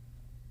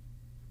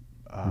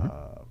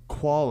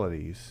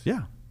qualities.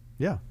 Yeah.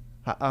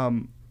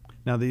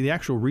 Now, the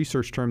actual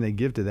research term they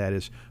give to that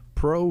is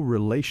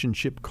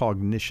pro-relationship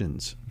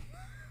cognitions.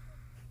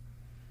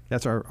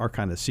 That's our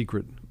kind of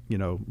secret,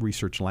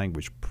 research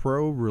language.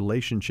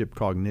 Pro-relationship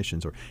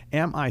cognitions, or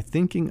am I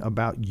thinking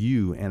about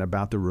you and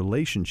about the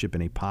relationship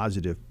in a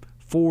positive,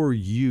 for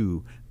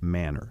you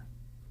manner?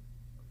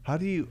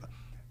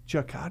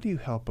 Chuck, how do you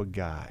help a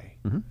guy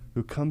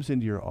who comes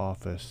into your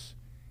office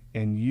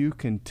and you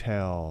can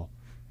tell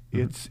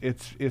it's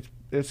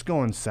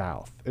going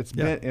south? It's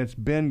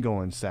been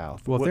going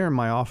south. Well, if they're in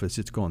my office,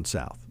 it's going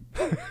south.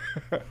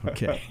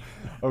 Okay.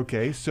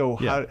 Okay. So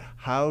Yeah.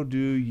 how do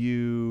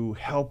you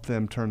help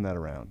them turn that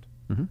around?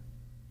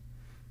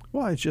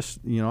 Well, it's just,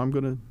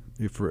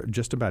 for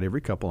just about every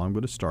couple, I'm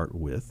going to start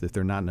with, if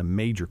they're not in a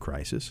major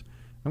crisis,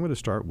 I'm going to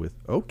start with,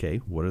 okay,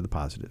 what are the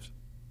positives?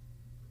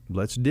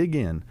 Let's dig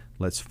in.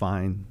 Let's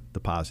find the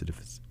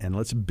positives, and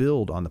let's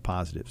build on the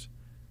positives.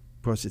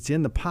 Because it's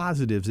in the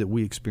positives that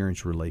we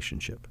experience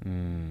relationship.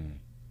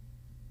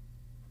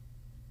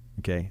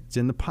 Okay? It's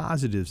in the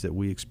positives that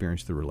we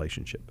experience the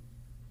relationship.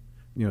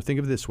 Think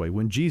of it this way.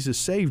 When Jesus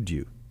saved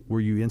you, were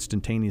you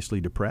instantaneously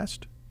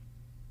depressed?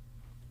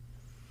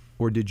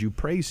 Or did you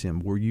praise him?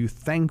 Were you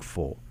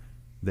thankful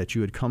that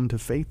you had come to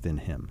faith in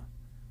him?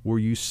 Were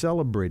you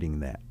celebrating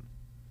that?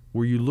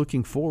 Were you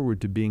looking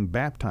forward to being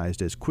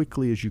baptized as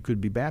quickly as you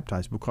could be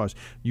baptized? Because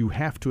you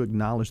have to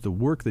acknowledge the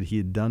work that he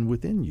had done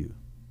within you.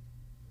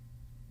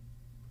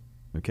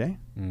 Okay?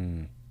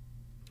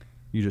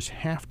 You just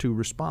have to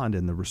respond,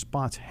 and the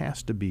response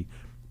has to be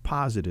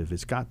positive.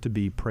 It's got to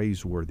be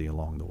praiseworthy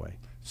along the way.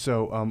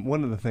 So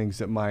one of the things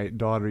that my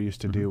daughter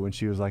used to do when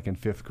she was like in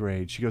 5th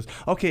grade, she goes,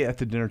 okay, at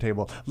the dinner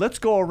table, let's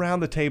go around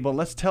the table and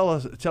let's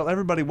tell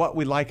everybody what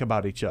we like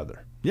about each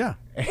other. Yeah.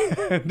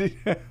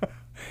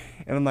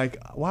 And I'm like,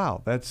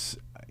 wow, that's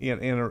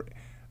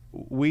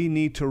we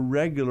need to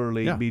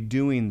regularly be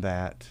doing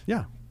that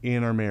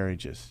in our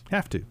marriages.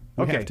 Have to.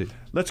 We Okay, have to.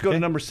 let's go to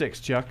number 6,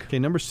 Chuck. Okay,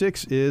 number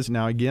 6 is,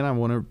 now again, I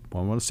want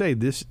to say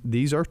this.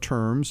 These are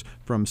terms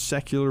from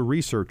secular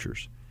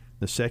researchers.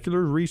 The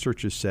secular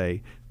researchers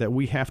say that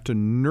we have to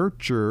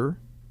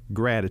nurture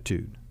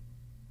gratitude.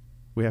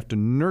 We have to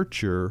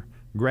nurture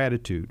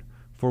gratitude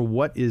for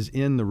what is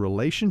in the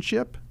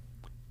relationship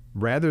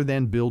rather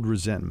than build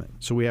resentment.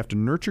 So we have to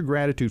nurture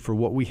gratitude for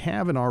what we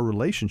have in our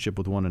relationship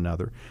with one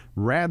another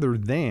rather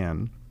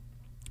than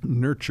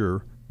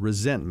nurture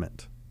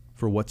resentment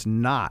for what's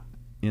not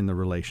in the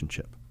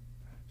relationship.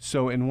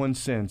 So in one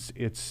sense,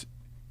 it's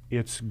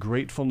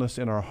gratefulness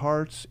in our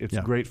hearts. It's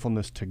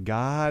gratefulness to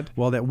God.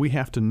 Well, that we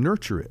have to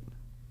nurture it.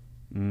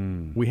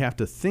 We have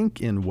to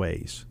think in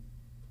ways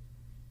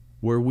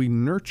where we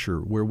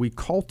nurture, where we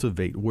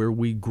cultivate, where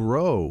we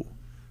grow,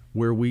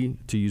 where we,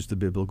 to use the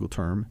biblical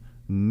term,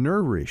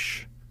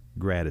 nourish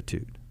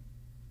gratitude,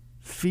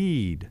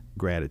 feed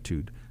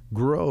gratitude,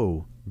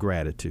 grow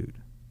gratitude.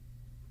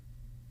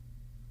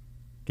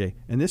 Okay,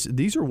 and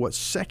these are what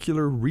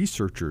secular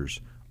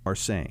researchers are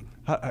saying.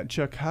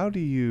 Chuck, how do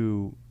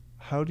you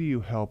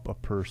help a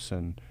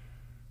person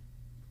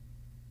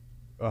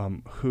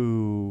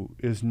who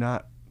is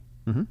not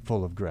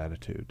full of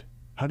gratitude?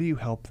 How do you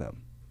help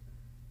them?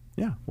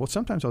 Yeah, well,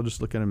 sometimes I'll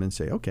just look at them and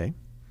say, okay,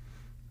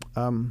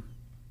 in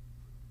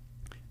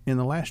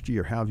the last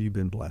year, how have you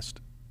been blessed?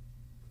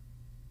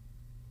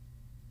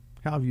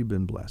 How have you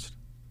been blessed?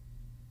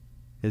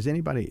 Has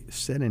anybody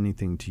said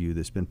anything to you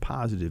that's been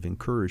positive,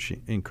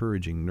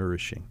 encouraging,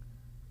 nourishing?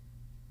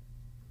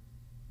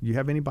 You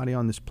have anybody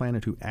on this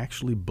planet who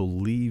actually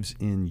believes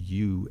in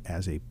you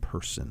as a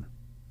person?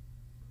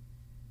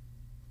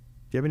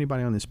 Do you have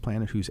anybody on this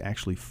planet who's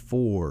actually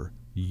for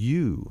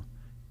you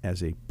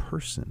as a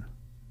person?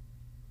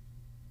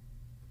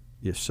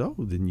 If so,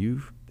 then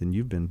you've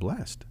been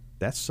blessed.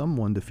 That's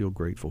someone to feel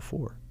grateful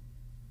for.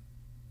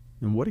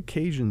 And what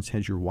occasions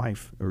has your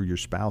wife or your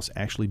spouse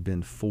actually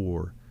been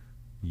for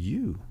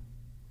you?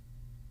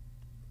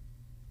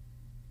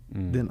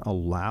 Then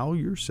allow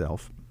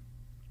yourself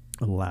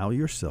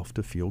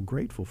to feel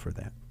grateful for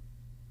that.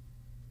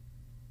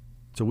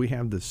 So we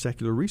have the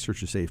secular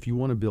researchers say if you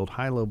want to build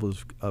high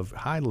levels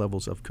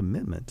of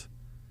commitment,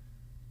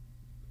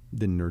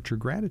 then nurture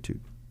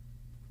gratitude.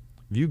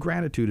 View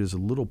gratitude as a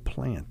little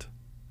plant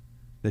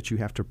that you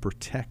have to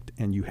protect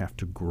and you have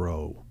to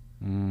grow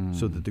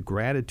so that the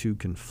gratitude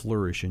can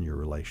flourish in your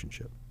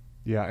relationship.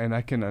 Yeah, and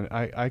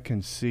I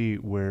can see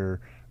where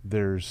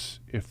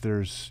if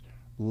there's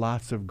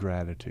lots of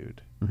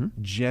gratitude,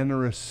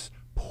 generous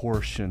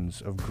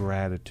portions of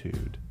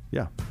gratitude.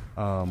 Yeah.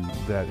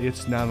 That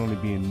it's not only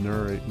being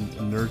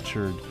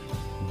nurtured,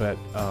 but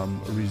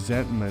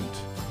resentment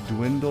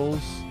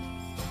dwindles,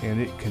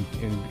 and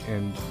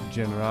and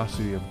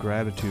generosity of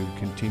gratitude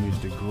continues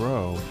to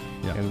grow.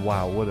 Yeah. And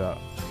wow,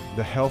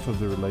 the health of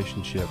the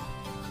relationship.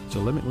 So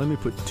let me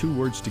put two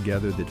words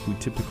together that we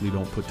typically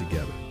don't put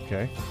together.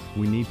 Okay.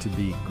 We need to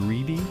be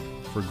greedy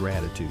for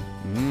gratitude.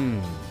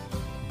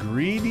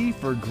 Greedy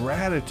for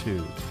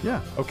gratitude.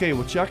 Yeah. Okay,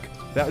 well, Chuck,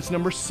 that was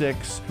number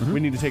 6. We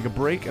need to take a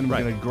break, and we're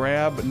going to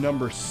grab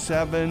number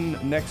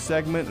 7 next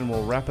segment, and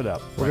we'll wrap it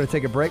up. We're going to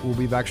take a break. We'll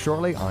be back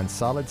shortly on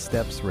Solid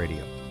Steps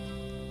Radio.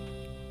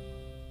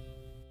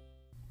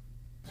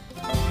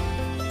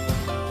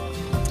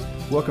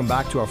 Welcome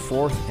back to our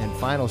 4th and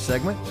final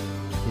segment.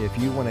 If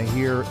you want to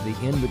hear the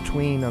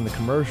in-between on the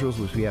commercials,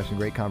 which we have some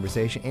great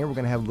conversation, and we're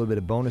going to have a little bit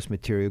of bonus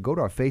material, go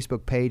to our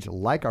Facebook page,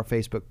 like our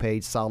Facebook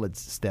page, Solid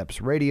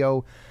Steps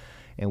Radio,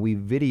 and we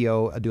do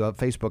a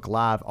Facebook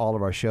Live all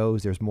of our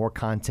shows. There's more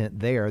content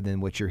there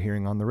than what you're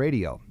hearing on the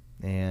radio.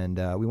 And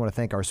we want to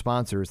thank our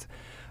sponsors.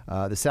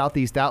 The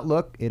Southeast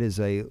Outlook, it is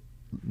a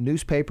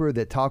newspaper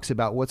that talks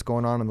about what's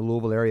going on in the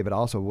Louisville area, but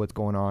also what's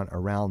going on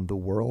around the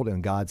world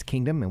and God's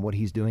kingdom and what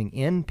he's doing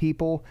in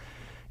people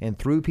and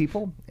through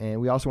people.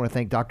 And we also want to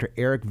thank Dr.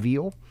 Eric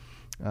Veal,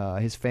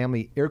 his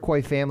family,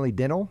 Iroquois Family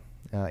Dental.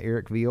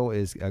 Eric Veal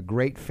is a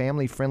great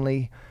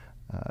family-friendly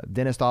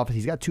dentist office.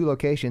 He's got 2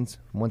 locations,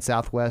 one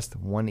Southwest,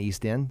 one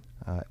East End.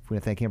 We want to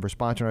thank him for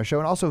sponsoring our show.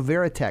 And also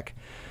Veritech.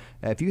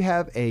 If you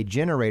have a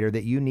generator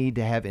that you need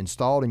to have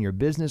installed in your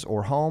business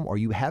or home, or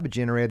you have a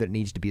generator that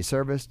needs to be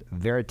serviced,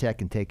 Veritech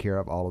can take care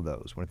of all of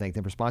those. I want to thank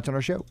them for sponsoring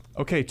our show.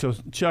 Okay, so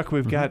Chuck,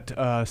 we've got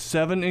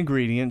 7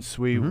 ingredients.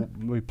 We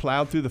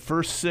plowed through the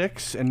first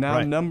 6, and now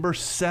number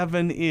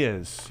 7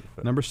 is?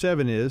 Number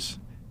 7 is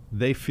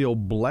they feel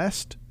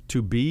blessed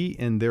to be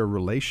in their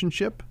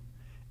relationship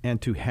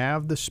and to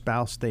have the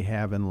spouse they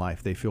have in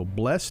life. They feel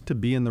blessed to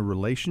be in the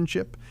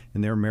relationship,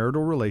 in their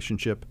marital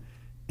relationship,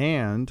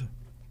 and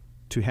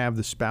to have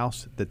the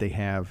spouse that they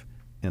have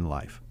in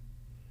life.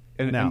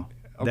 Now,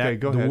 okay,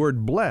 go the ahead.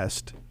 word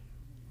blessed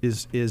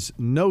is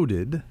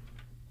noted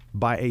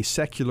by a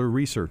secular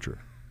researcher.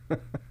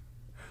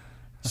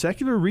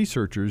 Secular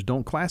researchers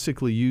don't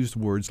classically use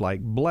words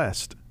like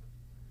blessed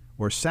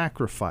or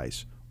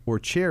sacrifice or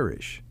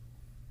cherish.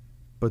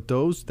 But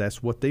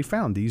that's what they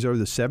found. These are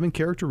the 7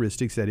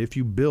 characteristics that if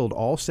you build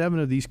all 7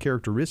 of these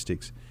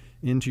characteristics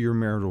into your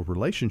marital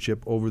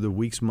relationship over the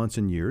weeks, months,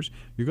 and years,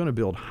 you're going to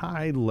build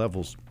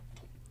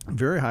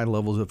very high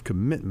levels of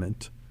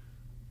commitment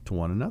to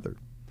one another.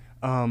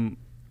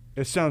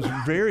 It sounds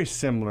very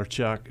similar,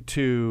 Chuck,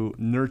 to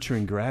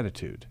nurturing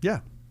gratitude. Yeah.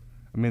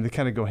 I mean, they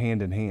kind of go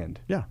hand in hand.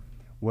 Yeah.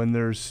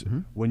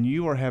 When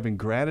you are having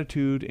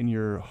gratitude in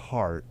your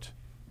heart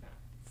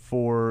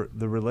for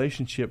the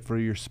relationship for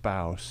your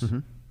spouse,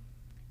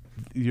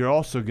 you're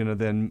also going to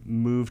then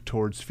move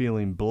towards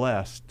feeling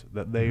blessed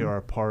that they are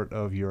a part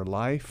of your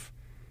life,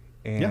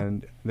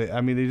 and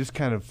they just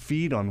kind of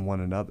feed on one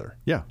another.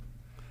 Yeah.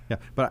 Yeah.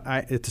 But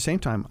at the same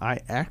time,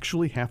 I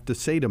actually have to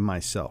say to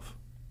myself,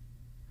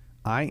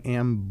 I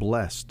am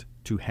blessed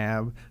to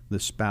have the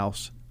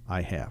spouse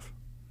I have.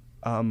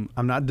 I'm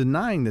not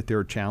denying that there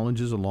are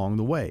challenges along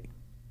the way.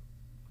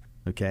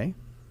 Okay?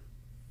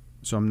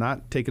 So I'm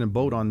not taking a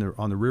boat on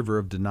the river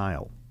of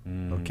denial.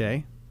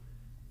 Okay?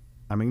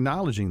 I'm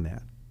acknowledging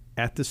that.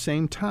 At the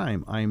same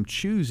time, I am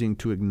choosing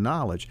to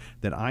acknowledge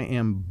that I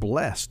am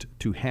blessed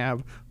to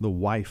have the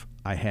wife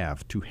I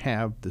have, to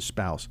have the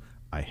spouse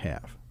I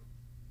have.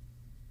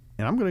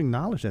 And I'm going to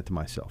acknowledge that to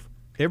myself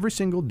every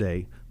single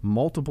day,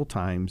 multiple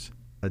times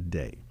a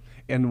day.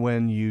 And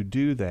when you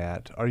do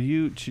that, are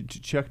you,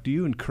 Chuck, do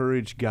you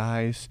encourage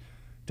guys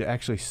to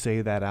actually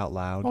say that out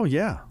loud? Oh,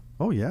 yeah.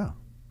 Oh, yeah.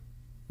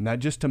 Not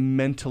just to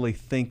mentally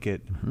think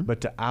it,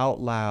 but to out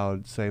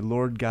loud say,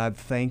 Lord God,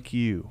 thank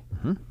you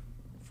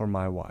for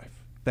my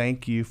wife.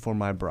 Thank you for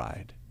my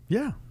bride.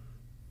 Yeah.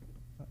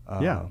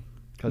 Yeah.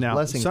 'Cause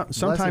Now,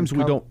 sometimes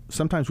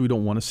we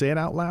don't want to say it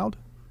out loud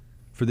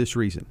for this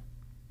reason.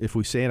 If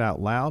we say it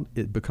out loud,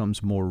 it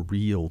becomes more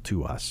real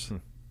to us.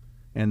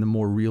 And the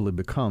more real it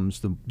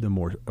becomes, the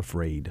more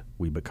afraid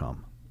we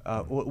become.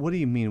 What do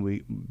you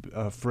mean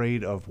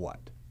afraid of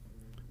what?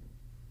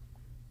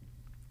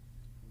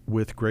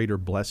 With greater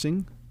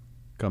blessing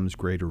comes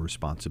greater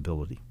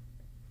responsibility.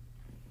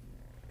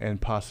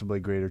 And possibly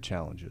greater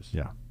challenges.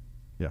 Yeah.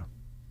 Yeah.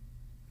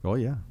 Oh,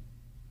 yeah.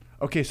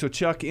 Okay, so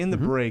Chuck, in the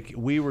break,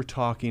 we were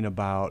talking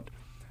about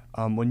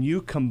when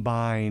you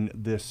combine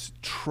this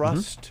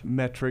trust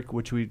metric,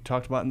 which we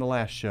talked about in the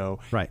last show,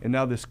 right, and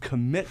now this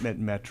commitment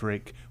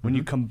metric, when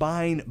you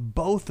combine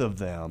both of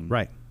them,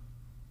 right,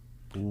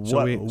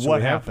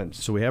 what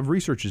happens? So we have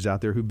researchers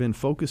out there who've been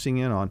focusing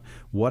in on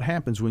what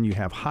happens when you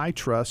have high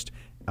trust,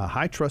 a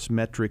high trust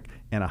metric,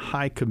 and a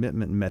high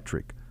commitment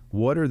metric.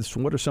 What are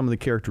some of the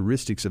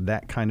characteristics of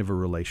that kind of a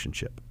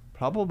relationship?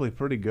 Probably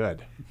pretty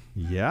good.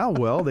 Yeah,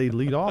 well, they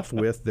lead off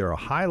with there are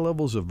high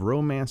levels of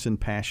romance and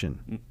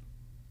passion.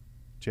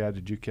 Chad,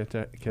 did you catch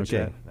that?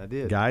 Okay. I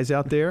did. Guys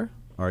out there,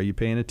 are you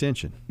paying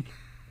attention?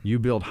 You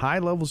build high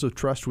levels of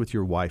trust with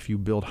your wife. You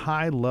build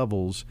high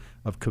levels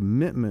of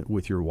commitment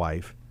with your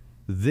wife.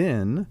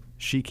 Then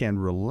she can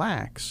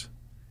relax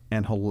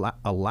and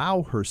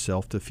allow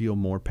herself to feel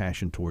more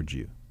passion towards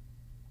you.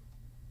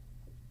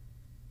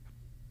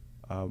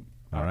 All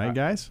right,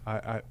 guys?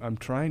 I'm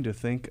trying to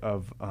think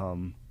of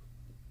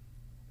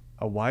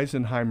a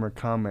Weisenheimer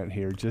comment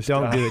here. Just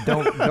don't do it.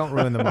 Don't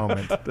ruin the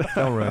moment.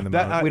 Don't ruin the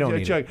moment. We don't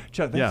need it.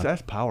 Chuck,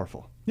 that's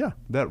powerful. Yeah.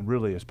 That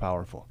really is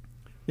powerful.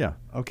 Yeah.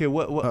 Okay. A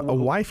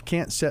wife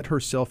can't set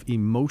herself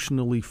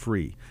emotionally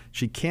free.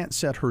 She can't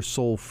set her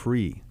soul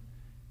free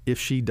if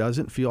she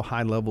doesn't feel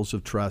high levels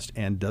of trust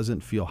and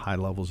doesn't feel high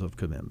levels of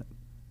commitment.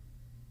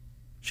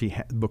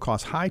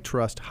 Because high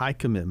trust, high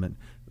commitment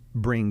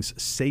brings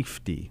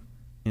safety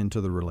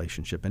into the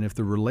relationship. And if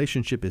the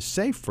relationship is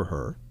safe for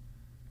her,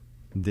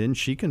 then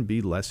she can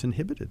be less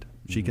inhibited.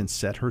 She can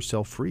set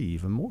herself free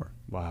even more.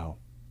 Wow.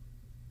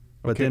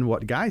 But then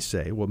what guys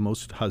say, what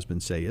most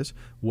husbands say is,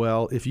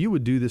 well, if you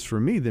would do this for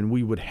me, then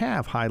we would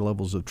have high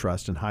levels of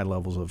trust and high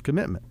levels of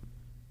commitment.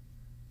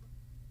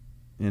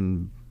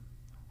 And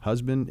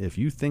husband, if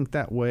you think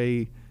that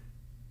way,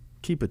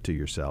 keep it to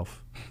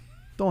yourself.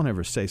 Don't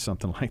ever say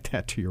something like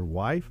that to your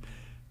wife,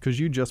 because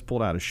you just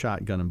pulled out a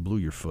shotgun and blew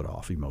your foot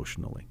off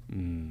emotionally.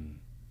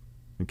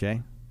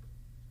 Okay?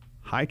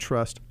 High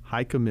trust,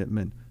 high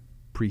commitment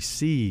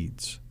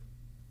precedes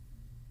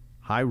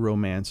high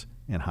romance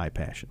and high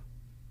passion.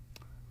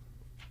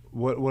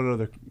 What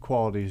other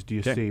qualities do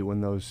you see when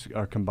those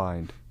are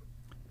combined?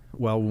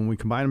 Well, when we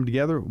combine them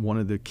together, one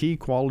of the key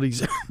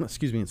qualities,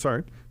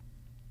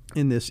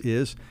 in this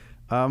is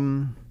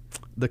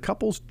the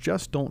couples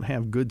just don't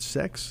have good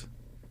sex.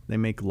 They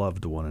make love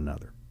to one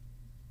another.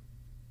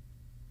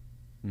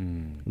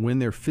 When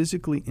they're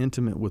physically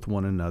intimate with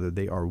one another,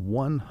 they are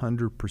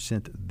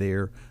 100%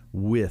 there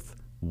with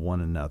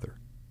one another.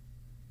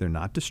 They're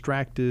not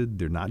distracted.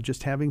 They're not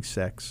just having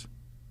sex.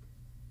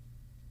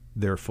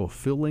 They're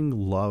fulfilling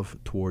love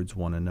towards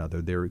one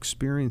another. They're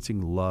experiencing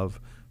love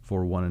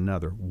for one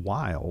another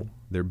while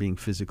they're being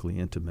physically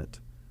intimate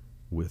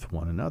with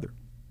one another.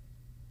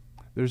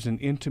 There's an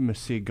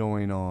intimacy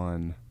going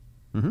on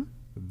Mm-hmm.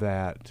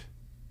 that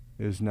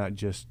is not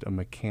just a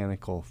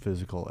mechanical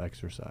physical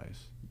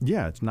exercise.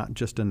 Yeah, it's not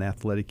just an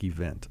athletic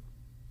event.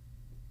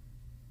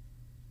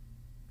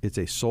 It's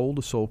a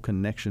soul-to-soul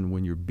connection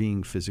when you're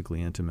being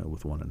physically intimate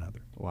with one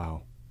another.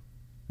 Wow.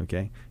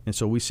 Okay? And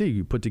so we see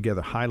you put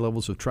together high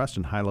levels of trust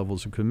and high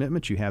levels of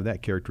commitment, you have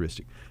that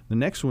characteristic. The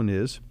next one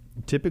is,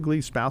 typically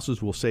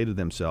spouses will say to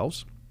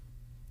themselves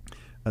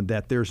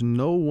that there's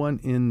no one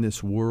in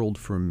this world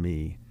for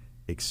me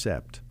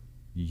except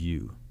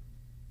you.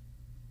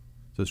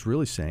 So it's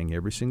really saying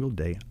every single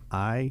day,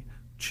 I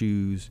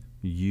choose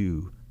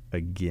you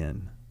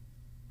again.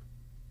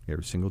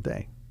 Every single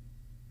day.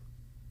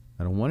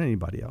 I don't want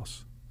anybody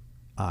else.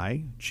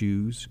 I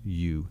choose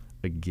you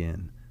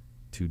again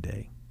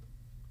today.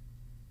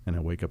 And I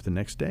wake up the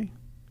next day,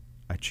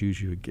 I choose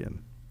you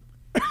again.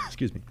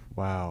 Excuse me.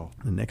 Wow.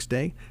 The next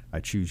day, I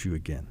choose you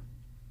again.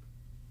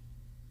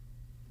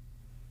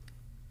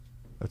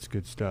 That's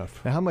good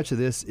stuff. Now, how much of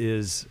this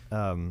is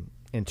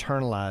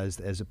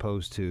internalized as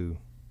opposed to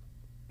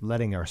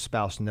letting our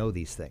spouse know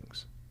these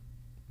things?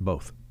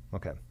 Both.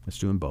 Okay. It's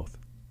doing both.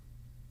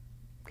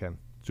 Okay.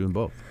 It's doing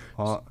both.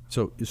 Uh,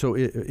 So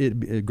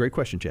great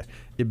question, Chad.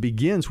 It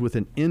begins with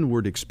an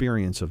inward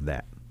experience of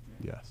that.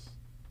 yes.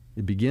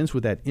 It begins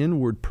with that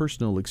inward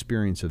personal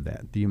experience of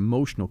that, the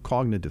emotional,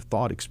 cognitive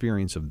thought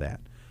experience of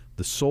that,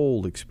 the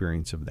soul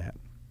experience of that,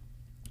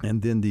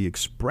 and then the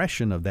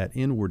expression of that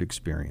inward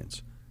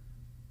experience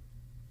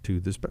to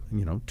the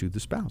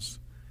spouse.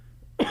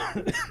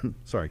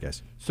 Sorry,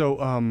 guys.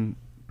 So,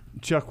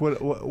 Chuck,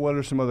 what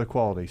are some other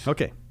qualities?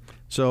 Okay,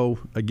 so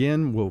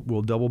again,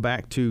 we'll double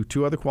back to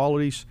two other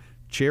qualities: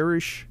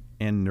 cherish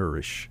and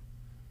nourish.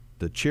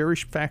 The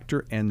cherish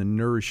factor and the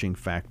nourishing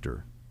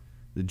factor.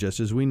 Just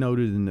as we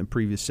noted in the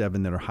previous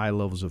 7 that are high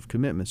levels of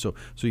commitment. So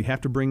you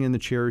have to bring in the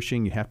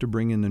cherishing, you have to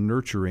bring in the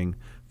nurturing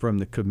from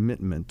the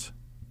commitment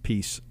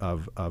piece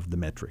of the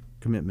metric,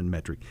 commitment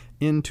metric,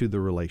 into the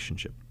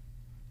relationship.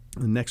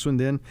 The next one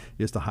then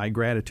is the high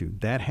gratitude.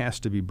 That has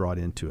to be brought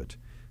into it.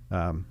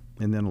 And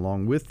then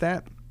along with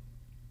that,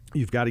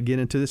 you've got to get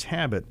into this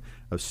habit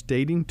of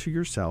stating to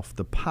yourself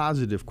the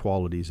positive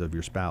qualities of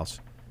your spouse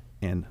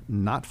and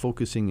not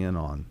focusing in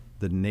on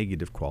the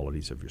negative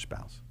qualities of your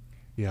spouse.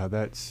 Yeah,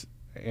 that's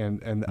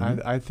and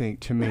Mm-hmm. I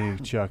think to me,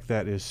 Chuck,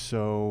 that is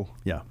so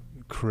Yeah.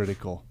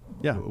 critical.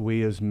 Yeah.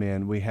 We as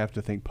men, we have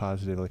to think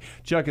positively.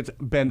 Chuck, it's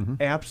been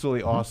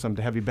absolutely awesome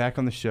to have you back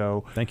on the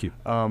show. Thank you.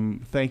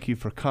 Thank you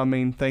for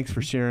coming. Thanks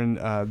for sharing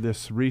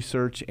this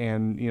research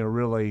and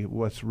really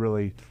what's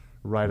really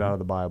right out of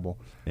the Bible.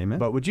 Amen.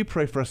 But would you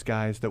pray for us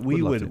guys that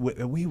we Would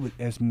love we would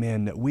as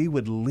men that we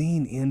would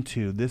lean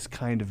into this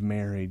kind of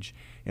marriage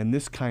and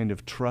this kind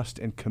of trust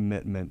and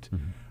commitment.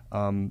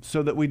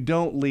 So that we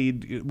don't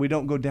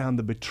go down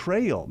the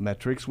betrayal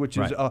metrics, which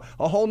is Right.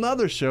 a whole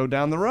nother show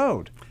down the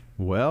road.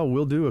 Well,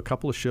 we'll do a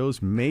couple of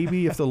shows,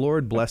 maybe if the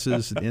Lord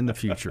blesses in the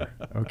future.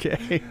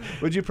 Okay?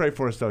 Would you pray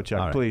for us, though, Chuck?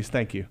 All right. Please.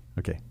 Thank you.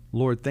 Okay.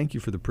 Lord, thank you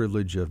for the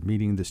privilege of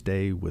meeting this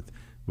day with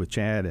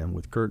Chad and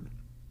with Kurt.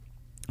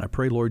 I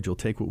pray, Lord, you'll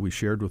take what we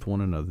shared with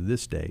one another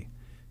this day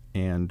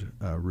and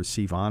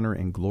receive honor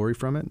and glory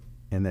from it,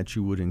 and that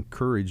you would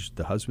encourage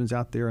the husbands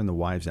out there and the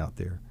wives out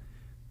there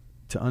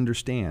to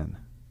understand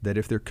that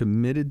if they're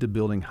committed to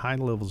building high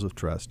levels of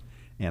trust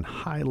and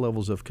high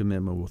levels of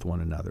commitment with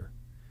one another,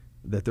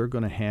 that they're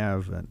going to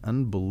have an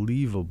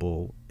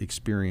unbelievable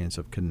experience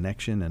of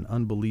connection, an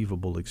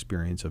unbelievable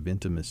experience of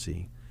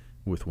intimacy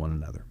with one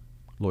another.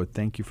 Lord,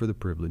 thank you for the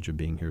privilege of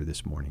being here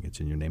this morning. It's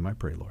in your name I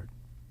pray, Lord.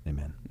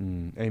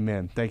 Amen.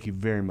 Amen. Thank you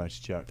very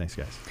much, Chuck. Thanks,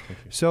 guys. Thank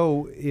you.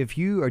 So if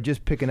you are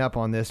just picking up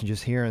on this and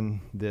just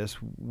hearing this,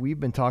 we've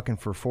been talking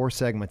for 4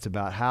 segments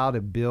about how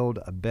to build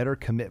a better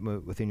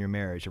commitment within your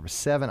marriage. There were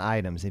 7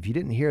 items. If you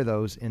didn't hear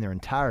those in their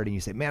entirety and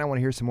you say, man, I want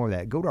to hear some more of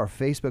that, go to our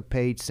Facebook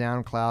page,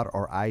 SoundCloud,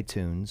 or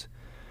iTunes,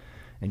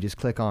 and just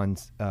click on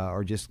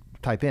or just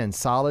type in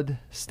Solid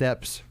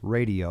Steps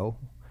Radio.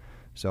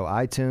 So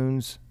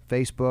iTunes,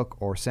 Facebook,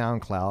 or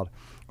SoundCloud.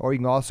 Or you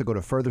can also go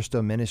to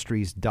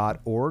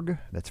furtherstonministries.org.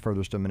 That's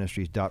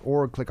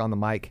furtherstonministries.org. Click on the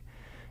mic,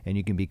 and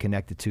you can be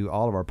connected to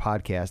all of our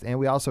podcasts. And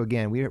we also,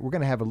 again, we're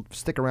going to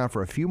stick around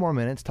for a few more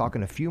minutes,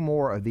 talking a few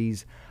more of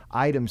these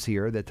items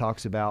here that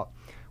talks about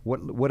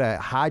what a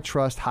high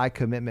trust, high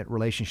commitment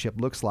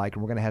relationship looks like.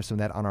 And we're going to have some of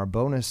that on our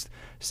bonus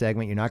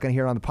segment. You're not going to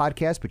hear it on the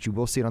podcast, but you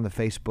will see it on the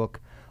Facebook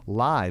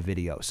Live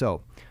video.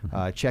 So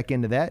check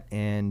into that,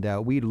 and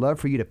we'd love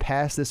for you to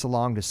pass this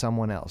along to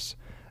someone else.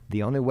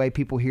 The only way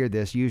people hear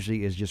this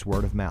usually is just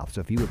word of mouth. So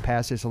if you would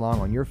pass this along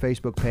on your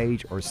Facebook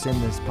page or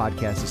send this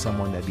podcast to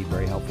someone, that'd be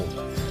very helpful.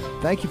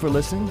 Thank you for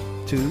listening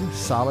to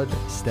Solid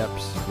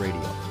Steps Radio.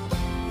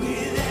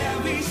 With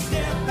every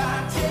step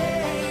I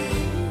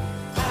take,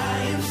 I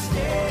am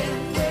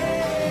standing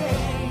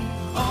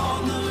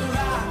on the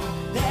rock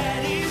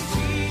that is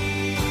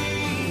Jesus.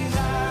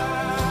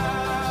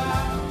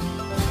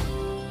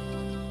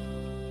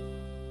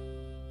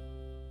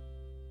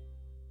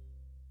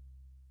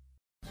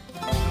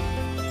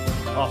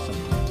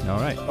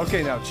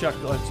 Okay, now Chuck,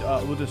 let's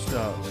we'll just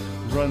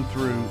run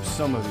through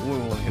some of it. We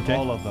won't hit Okay.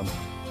 all of them,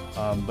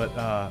 but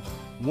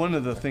one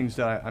of the things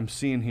that I'm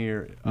seeing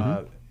here,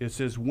 it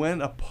says,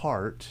 when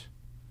apart,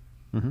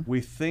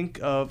 we think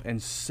of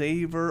and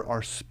savor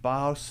our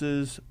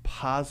spouse's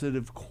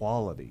positive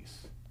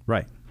qualities.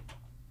 Right.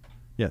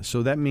 Yeah.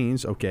 So that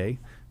means, okay,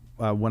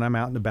 when I'm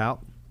out and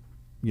about,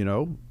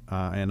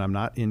 and I'm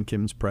not in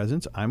Kim's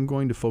presence, I'm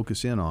going to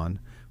focus in on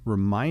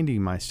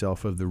reminding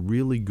myself of the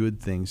really good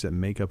things that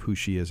make up who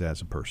she is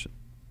as a person.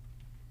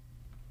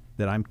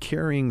 That I'm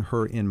carrying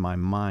her in my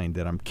mind,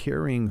 that I'm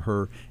carrying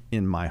her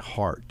in my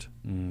heart,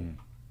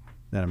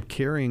 that I'm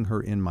carrying her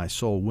in my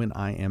soul when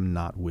I am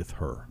not with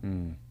her.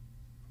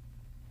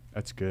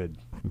 That's good.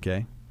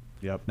 Okay?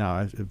 Yep.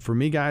 Now, for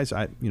me, guys,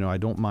 I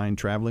don't mind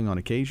traveling on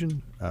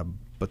occasion,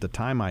 but the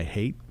time I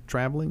hate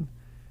traveling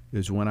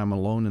is when I'm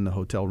alone in the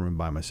hotel room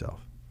by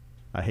myself.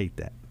 I hate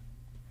that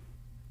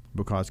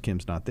because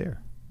Kim's not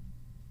there.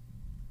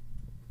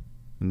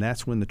 And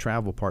that's when the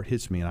travel part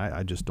hits me, and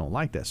I just don't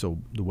like that. So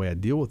the way I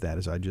deal with that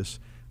is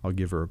I'll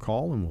give her a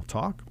call and we'll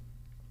talk,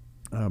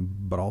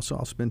 but also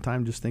I'll spend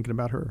time just thinking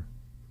about her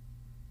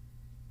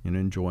and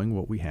enjoying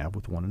what we have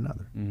with one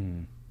another.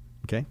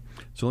 Okay,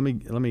 so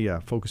let me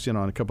focus in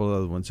on a couple of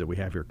other ones that we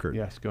have here, Kurt.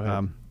 Yes, go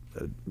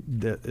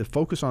ahead.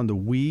 Focus on the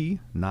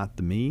we, not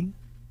the me.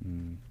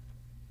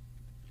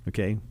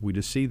 Okay, we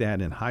just see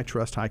that in high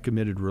trust, high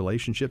committed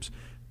relationships.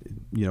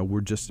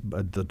 We're just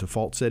the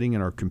default setting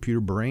in our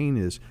computer brain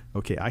is,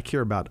 okay, I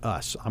care about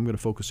us. I'm going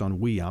to focus on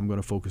we. I'm going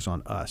to focus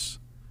on us.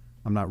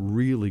 I'm not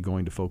really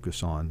going to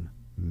focus on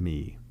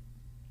me.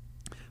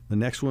 The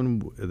next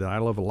one that I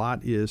love a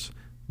lot is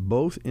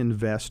both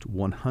invest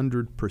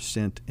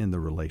 100% in the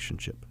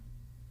relationship.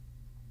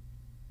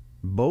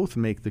 Both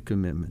make the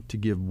commitment to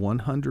give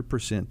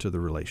 100% to the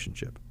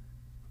relationship.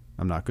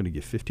 I'm not going to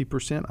give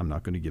 50%. I'm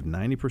not going to give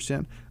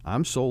 90%.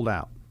 I'm sold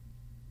out.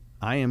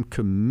 I am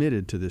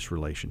committed to this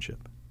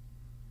relationship.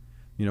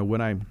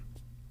 When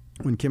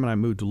Kim and I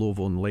moved to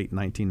Louisville in late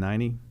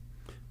 1990,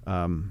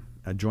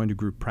 I joined a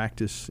group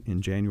practice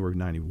in January of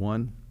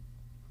 91,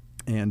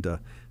 and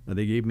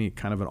they gave me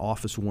kind of an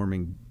office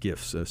warming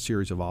gifts, a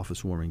series of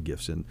office warming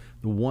gifts. And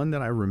the one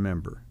that I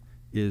remember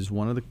is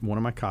one of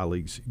my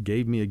colleagues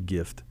gave me a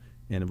gift,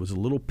 and it was a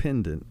little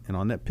pendant, and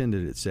on that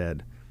pendant it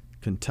said,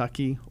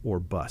 "Kentucky or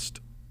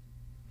bust."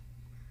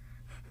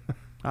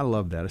 I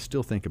love that. I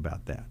still think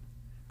about that.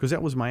 Because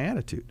that was my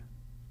attitude.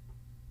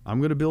 I'm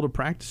going to build a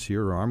practice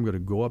here, or I'm going to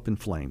go up in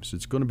flames.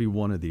 It's going to be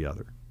one or the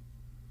other.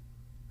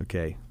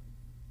 Okay?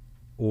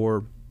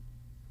 Or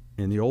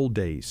in the old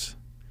days,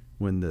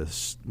 when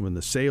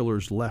the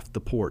sailors left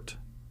the port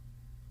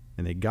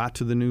and they got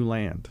to the new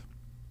land,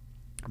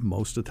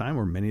 most of the time,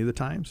 or many of the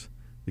times,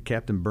 the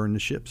captain burned the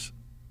ships.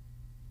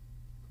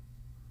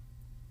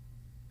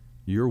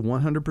 You're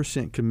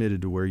 100%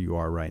 committed to where you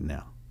are right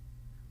now.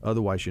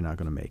 Otherwise, you're not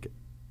going to make it.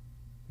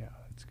 Yeah,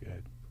 that's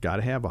good. Got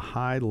to have a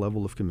high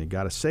level of commitment.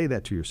 Got to say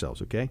that to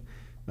yourselves, okay?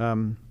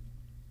 The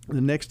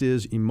next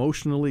is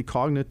emotionally,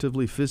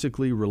 cognitively,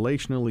 physically,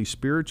 relationally,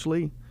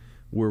 spiritually.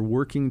 We're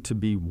working to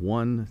be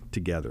one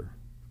together.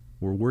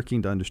 We're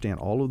working to understand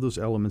all of those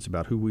elements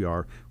about who we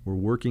are. We're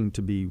working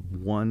to be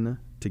one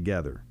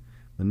together.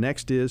 The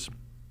next is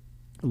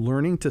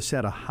learning to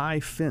set a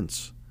high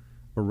fence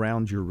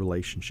around your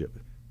relationship.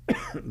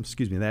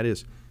 Excuse me, that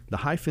is, the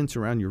high fence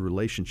around your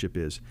relationship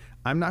is,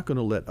 I'm not going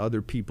to let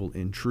other people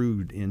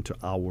intrude into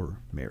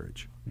our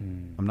marriage.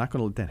 I'm not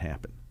going to let that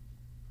happen.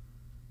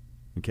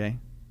 Okay?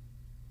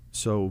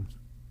 So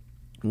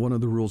one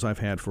of the rules I've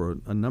had for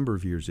a number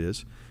of years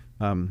is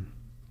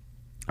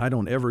I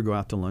don't ever go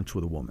out to lunch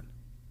with a woman.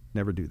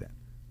 Never do that.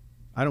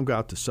 I don't go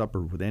out to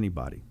supper with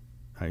anybody.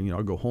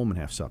 I'll go home and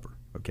have supper,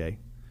 okay?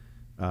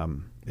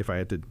 If I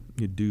had to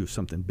do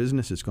something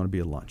business, it's going to be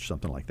a lunch,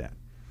 something like that.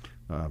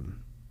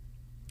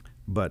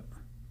 But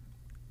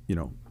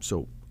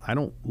so I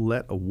don't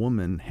let a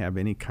woman have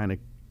any kind of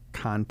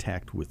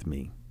contact with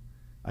me.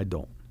 I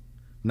don't.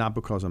 Not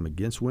because I'm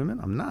against women.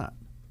 I'm not.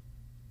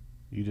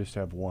 You just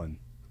have one.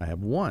 I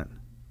have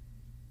one.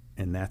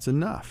 And that's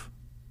enough.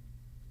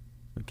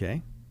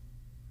 Okay?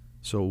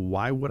 So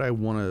why would I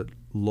want to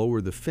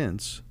lower the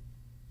fence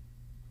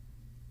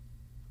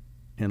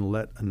and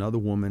let another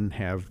woman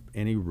have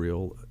any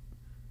real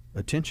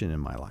attention in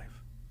my life?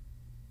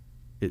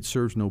 It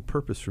serves no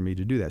purpose for me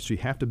to do that. So you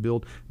have to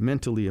build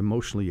mentally,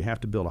 emotionally, you have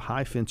to build a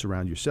high fence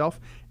around yourself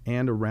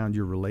and around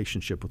your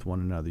relationship with one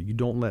another. You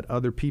don't let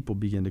other people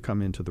begin to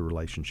come into the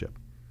relationship.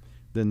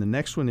 Then the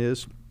next one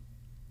is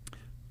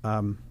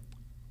we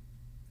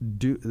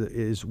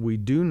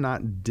do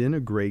not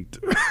denigrate,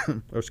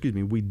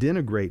 we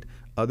denigrate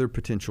other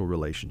potential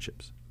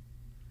relationships.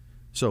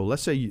 So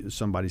let's say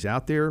somebody's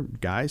out there,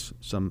 guys,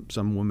 some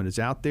woman is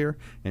out there,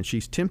 and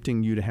she's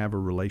tempting you to have a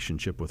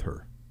relationship with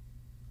her.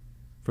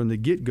 From the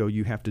get-go,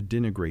 you have to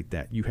denigrate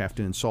that. You have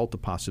to insult the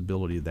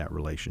possibility of that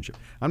relationship.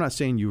 I'm not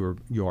saying you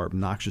are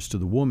obnoxious to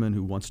the woman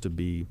who wants to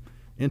be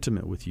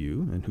intimate with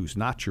you and who's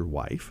not your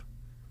wife,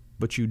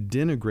 but you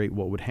denigrate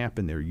what would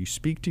happen there. You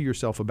speak to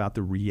yourself about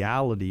the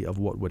reality of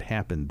what would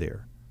happen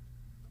there.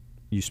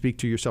 You speak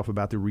to yourself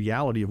about the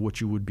reality of what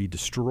you would be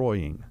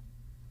destroying.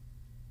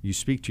 You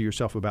speak to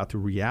yourself about the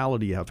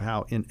reality of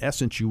how, in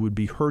essence, you would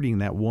be hurting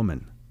that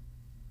woman.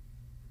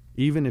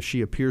 Even if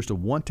she appears to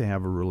want to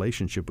have a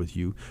relationship with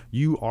you,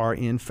 you are,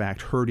 in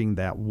fact, hurting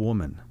that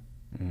woman.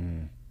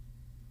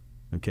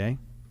 Okay?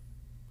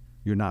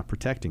 You're not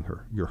protecting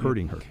her. You're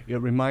hurting her.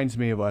 It reminds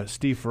me of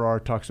Steve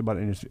Farrar talks about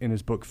it in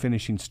his book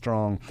Finishing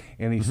Strong,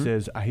 and he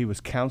says he was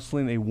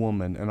counseling a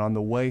woman, and on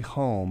the way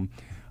home,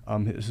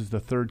 this is the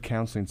third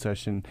counseling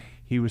session,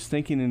 he was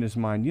thinking in his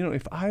mind,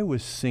 if I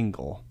was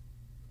single,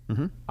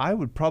 I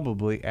would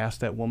probably ask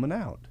that woman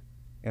out.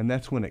 And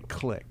that's when it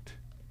clicked.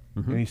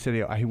 And he said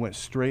he went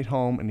straight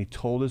home and he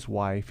told his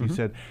wife, he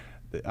said,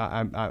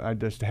 I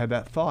just had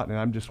that thought, and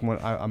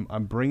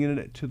I'm bringing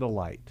it to the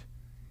light.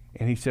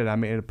 And he said, I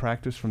made a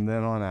practice from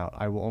then on out.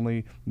 I will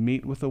only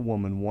meet with a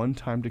woman one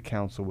time to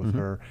counsel with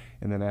her,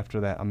 and then after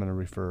that, I'm going to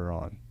refer her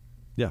on.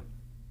 Yeah.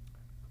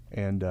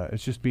 And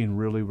it's just being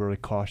really, really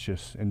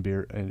cautious and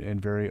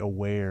very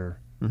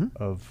aware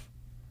of.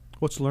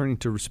 What's learning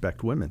to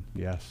respect women?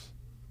 Yes.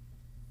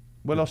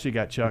 What else you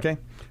got, Chuck?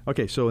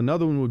 Okay. So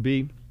another one would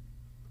be,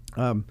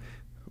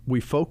 we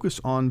focus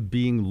on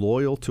being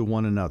loyal to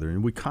one another,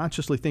 and we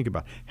consciously think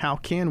about how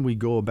can we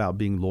go about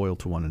being loyal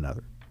to one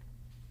another.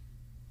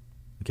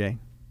 Okay?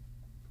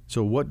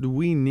 So what do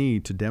we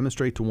need to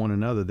demonstrate to one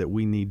another that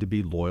we need to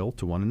be loyal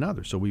to one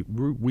another? So we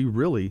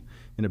really,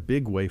 in a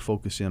big way,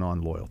 focus in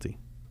on loyalty.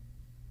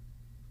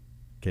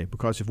 Okay?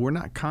 Because if we're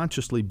not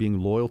consciously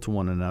being loyal to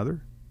one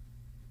another,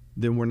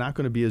 then we're not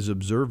going to be as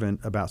observant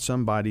about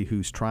somebody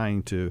who's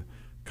trying to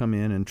come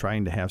in and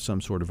trying to have some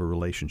sort of a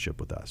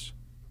relationship with us.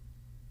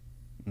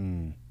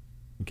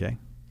 Okay?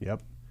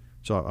 Yep.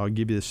 So I'll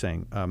give you this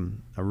saying.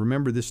 I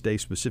remember this day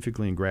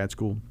specifically in grad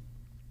school.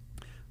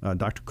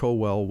 Dr.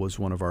 Colwell was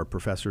one of our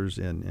professors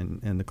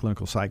in the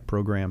clinical psych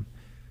program,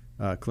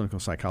 clinical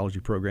psychology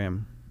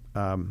program.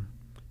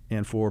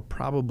 And for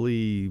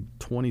probably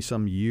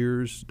 20-some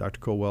years, Dr.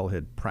 Colwell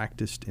had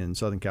practiced in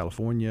Southern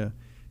California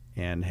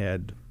and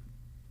had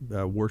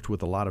worked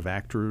with a lot of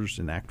actors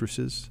and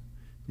actresses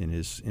in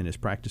his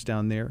practice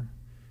down there.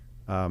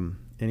 And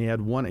he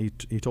had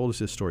he told us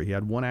this story. He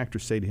had one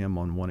actress say to him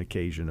on one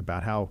occasion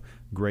about how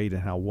great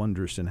and how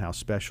wondrous and how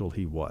special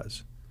he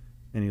was.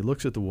 And he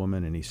looks at the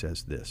woman and he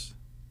says this.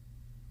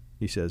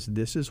 He says,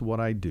 "This is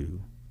what I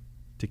do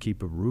to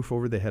keep a roof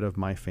over the head of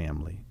my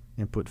family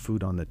and put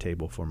food on the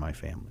table for my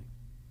family."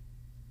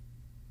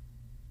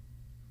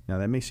 Now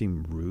that may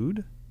seem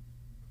rude,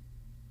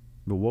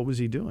 but what was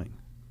he doing?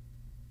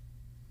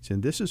 He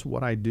said, "This is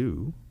what I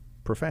do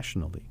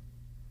professionally.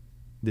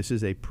 This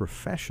is a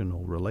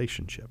professional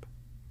relationship.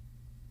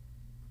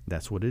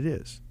 That's what it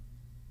is.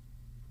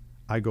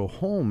 I go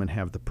home and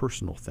have the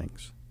personal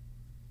things.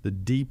 The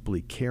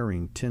deeply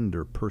caring,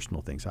 tender,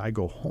 personal things. I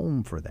go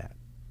home for that.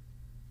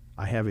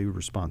 I have a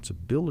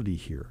responsibility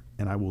here,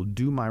 and I will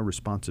do my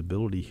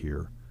responsibility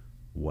here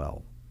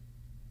well."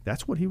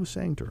 That's what he was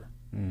saying to her.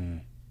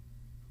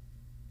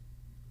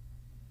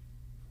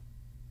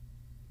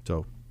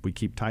 So we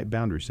keep tight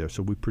boundaries there.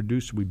 So we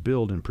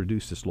build and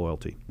produce this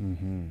loyalty.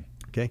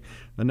 Okay.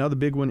 Another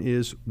big one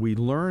is we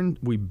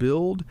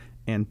build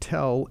and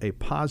tell a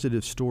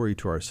positive story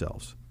to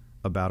ourselves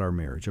about our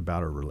marriage,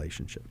 about our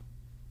relationship.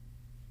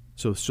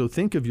 So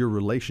think of your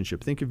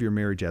relationship, think of your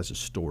marriage as a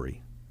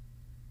story.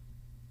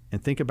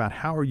 And think about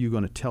how are you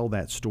going to tell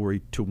that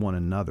story to one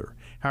another?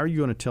 How are you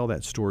going to tell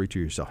that story to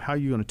yourself? How are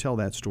you going to tell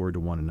that story to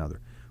one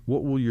another?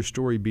 What will your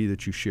story be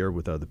that you share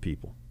with other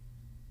people?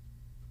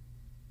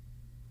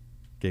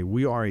 Okay,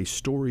 we are a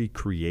story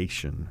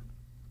creation.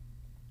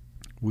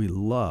 We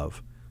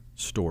love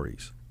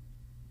stories.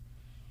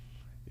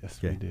 Yes,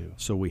 Okay? we do.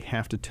 So we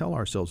have to tell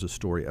ourselves a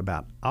story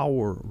about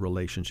our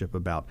relationship,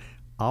 about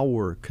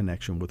our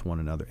connection with one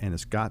another, and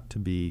it's got to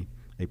be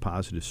a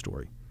positive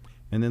story.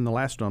 And then the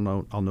last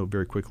one I'll note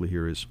very quickly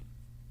here is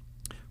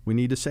we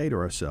need to say to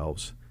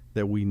ourselves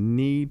that we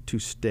need to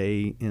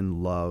stay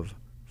in love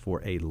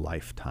for a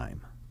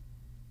lifetime.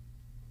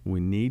 We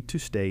need to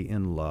stay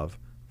in love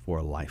for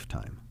a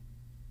lifetime.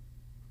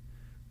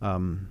 It's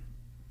been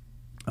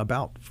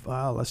about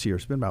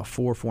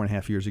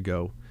 4.5 years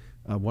ago,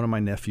 one of my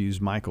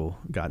nephews, Michael,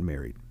 got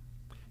married.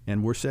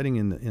 And we're sitting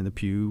in the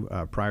pew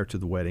prior to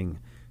the wedding,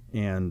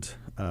 and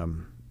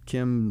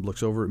Kim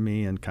looks over at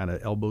me and kind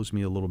of elbows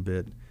me a little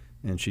bit,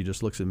 and she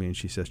just looks at me and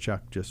she says,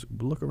 "Chuck, just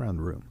look around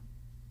the room.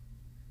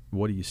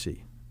 What do you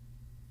see?"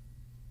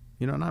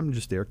 And I'm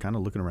just there kind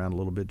of looking around a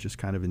little bit, just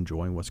kind of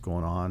enjoying what's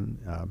going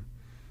on.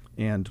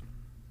 And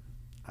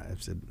I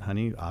said,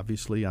 "Honey,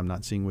 obviously I'm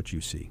not seeing what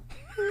you see."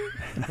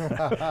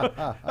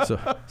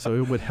 So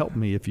it would help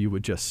me if you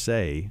would just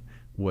say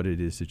what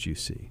it is that you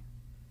see.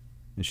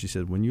 And she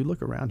said, "When you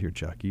look around here,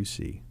 Chuck, you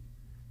see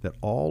that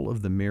all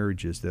of the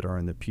marriages that are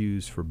in the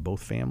pews for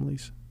both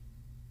families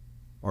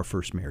are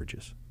first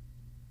marriages.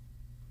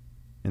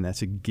 And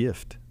that's a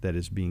gift that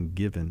is being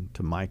given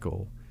to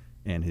Michael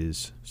and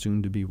his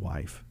soon-to-be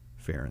wife,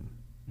 Farron,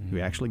 who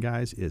actually,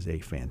 guys, is a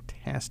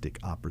fantastic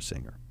opera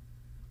singer.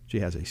 She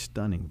has a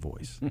stunning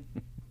voice."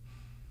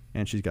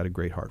 and she's got a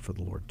great heart for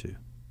the Lord too.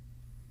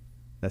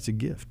 That's a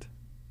gift.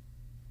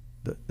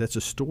 That's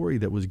a story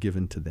that was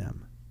given to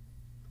them.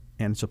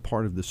 And it's a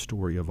part of the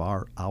story of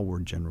our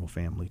general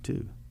family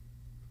too.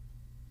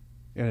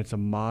 And it's a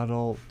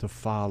model to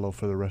follow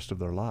for the rest of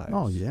their lives.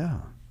 Oh, yeah.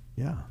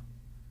 Yeah.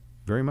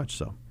 Very much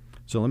so.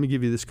 So let me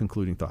give you this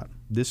concluding thought.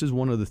 This is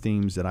one of the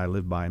themes that I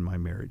live by in my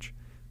marriage.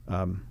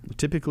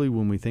 Typically,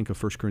 when we think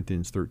of 1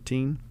 Corinthians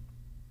 13,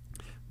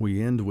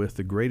 we end with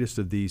the greatest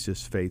of these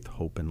is faith,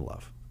 hope, and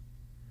love.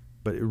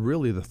 But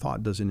really, the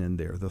thought doesn't end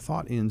there. The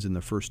thought ends in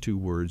the first two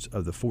words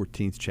of the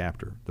 14th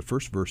chapter, the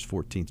first verse,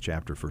 14th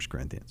chapter of 1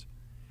 Corinthians.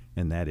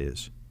 And that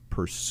is,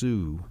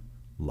 pursue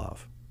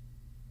love.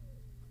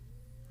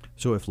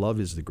 So if love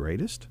is the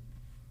greatest,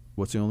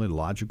 what's the only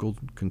logical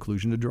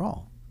conclusion to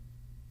draw?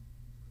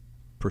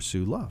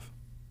 Pursue love.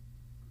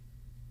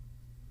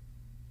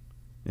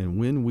 And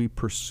when we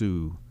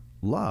pursue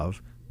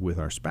love with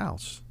our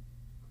spouse,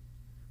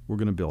 we're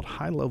going to build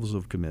high levels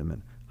of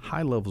commitment,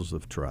 high levels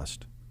of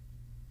trust.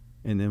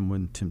 And then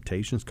when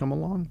temptations come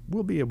along,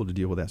 we'll be able to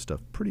deal with that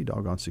stuff pretty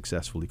doggone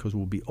successfully because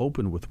we'll be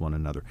open with one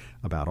another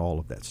about all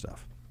of that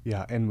stuff.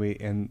 Yeah, and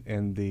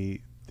the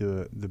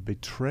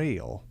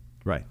betrayal.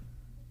 Right.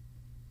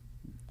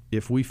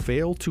 If we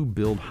fail to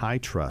build high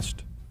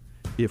trust,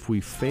 if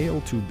we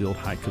fail to build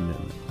high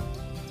commitment,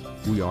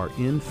 we are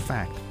in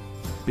fact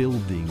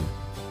building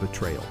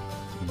betrayal.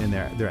 And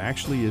there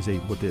actually is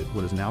what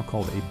is now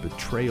called a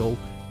betrayal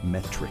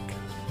metric.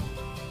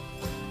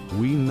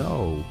 We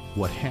know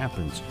what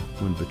happens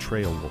when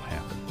betrayal will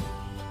happen.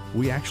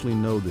 We actually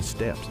know the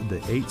steps,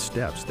 the 8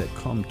 steps that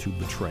come to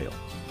betrayal.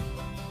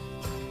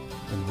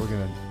 And we're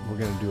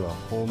gonna do a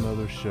whole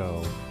nother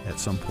show At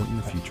some point in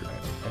the future.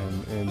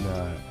 and in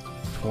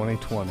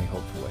 2020,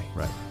 hopefully.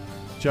 Right.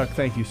 Chuck,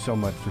 thank you so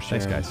much for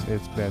sharing. Thanks, guys.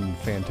 It's been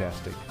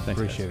fantastic. Thanks,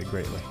 Appreciate guys. it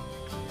greatly.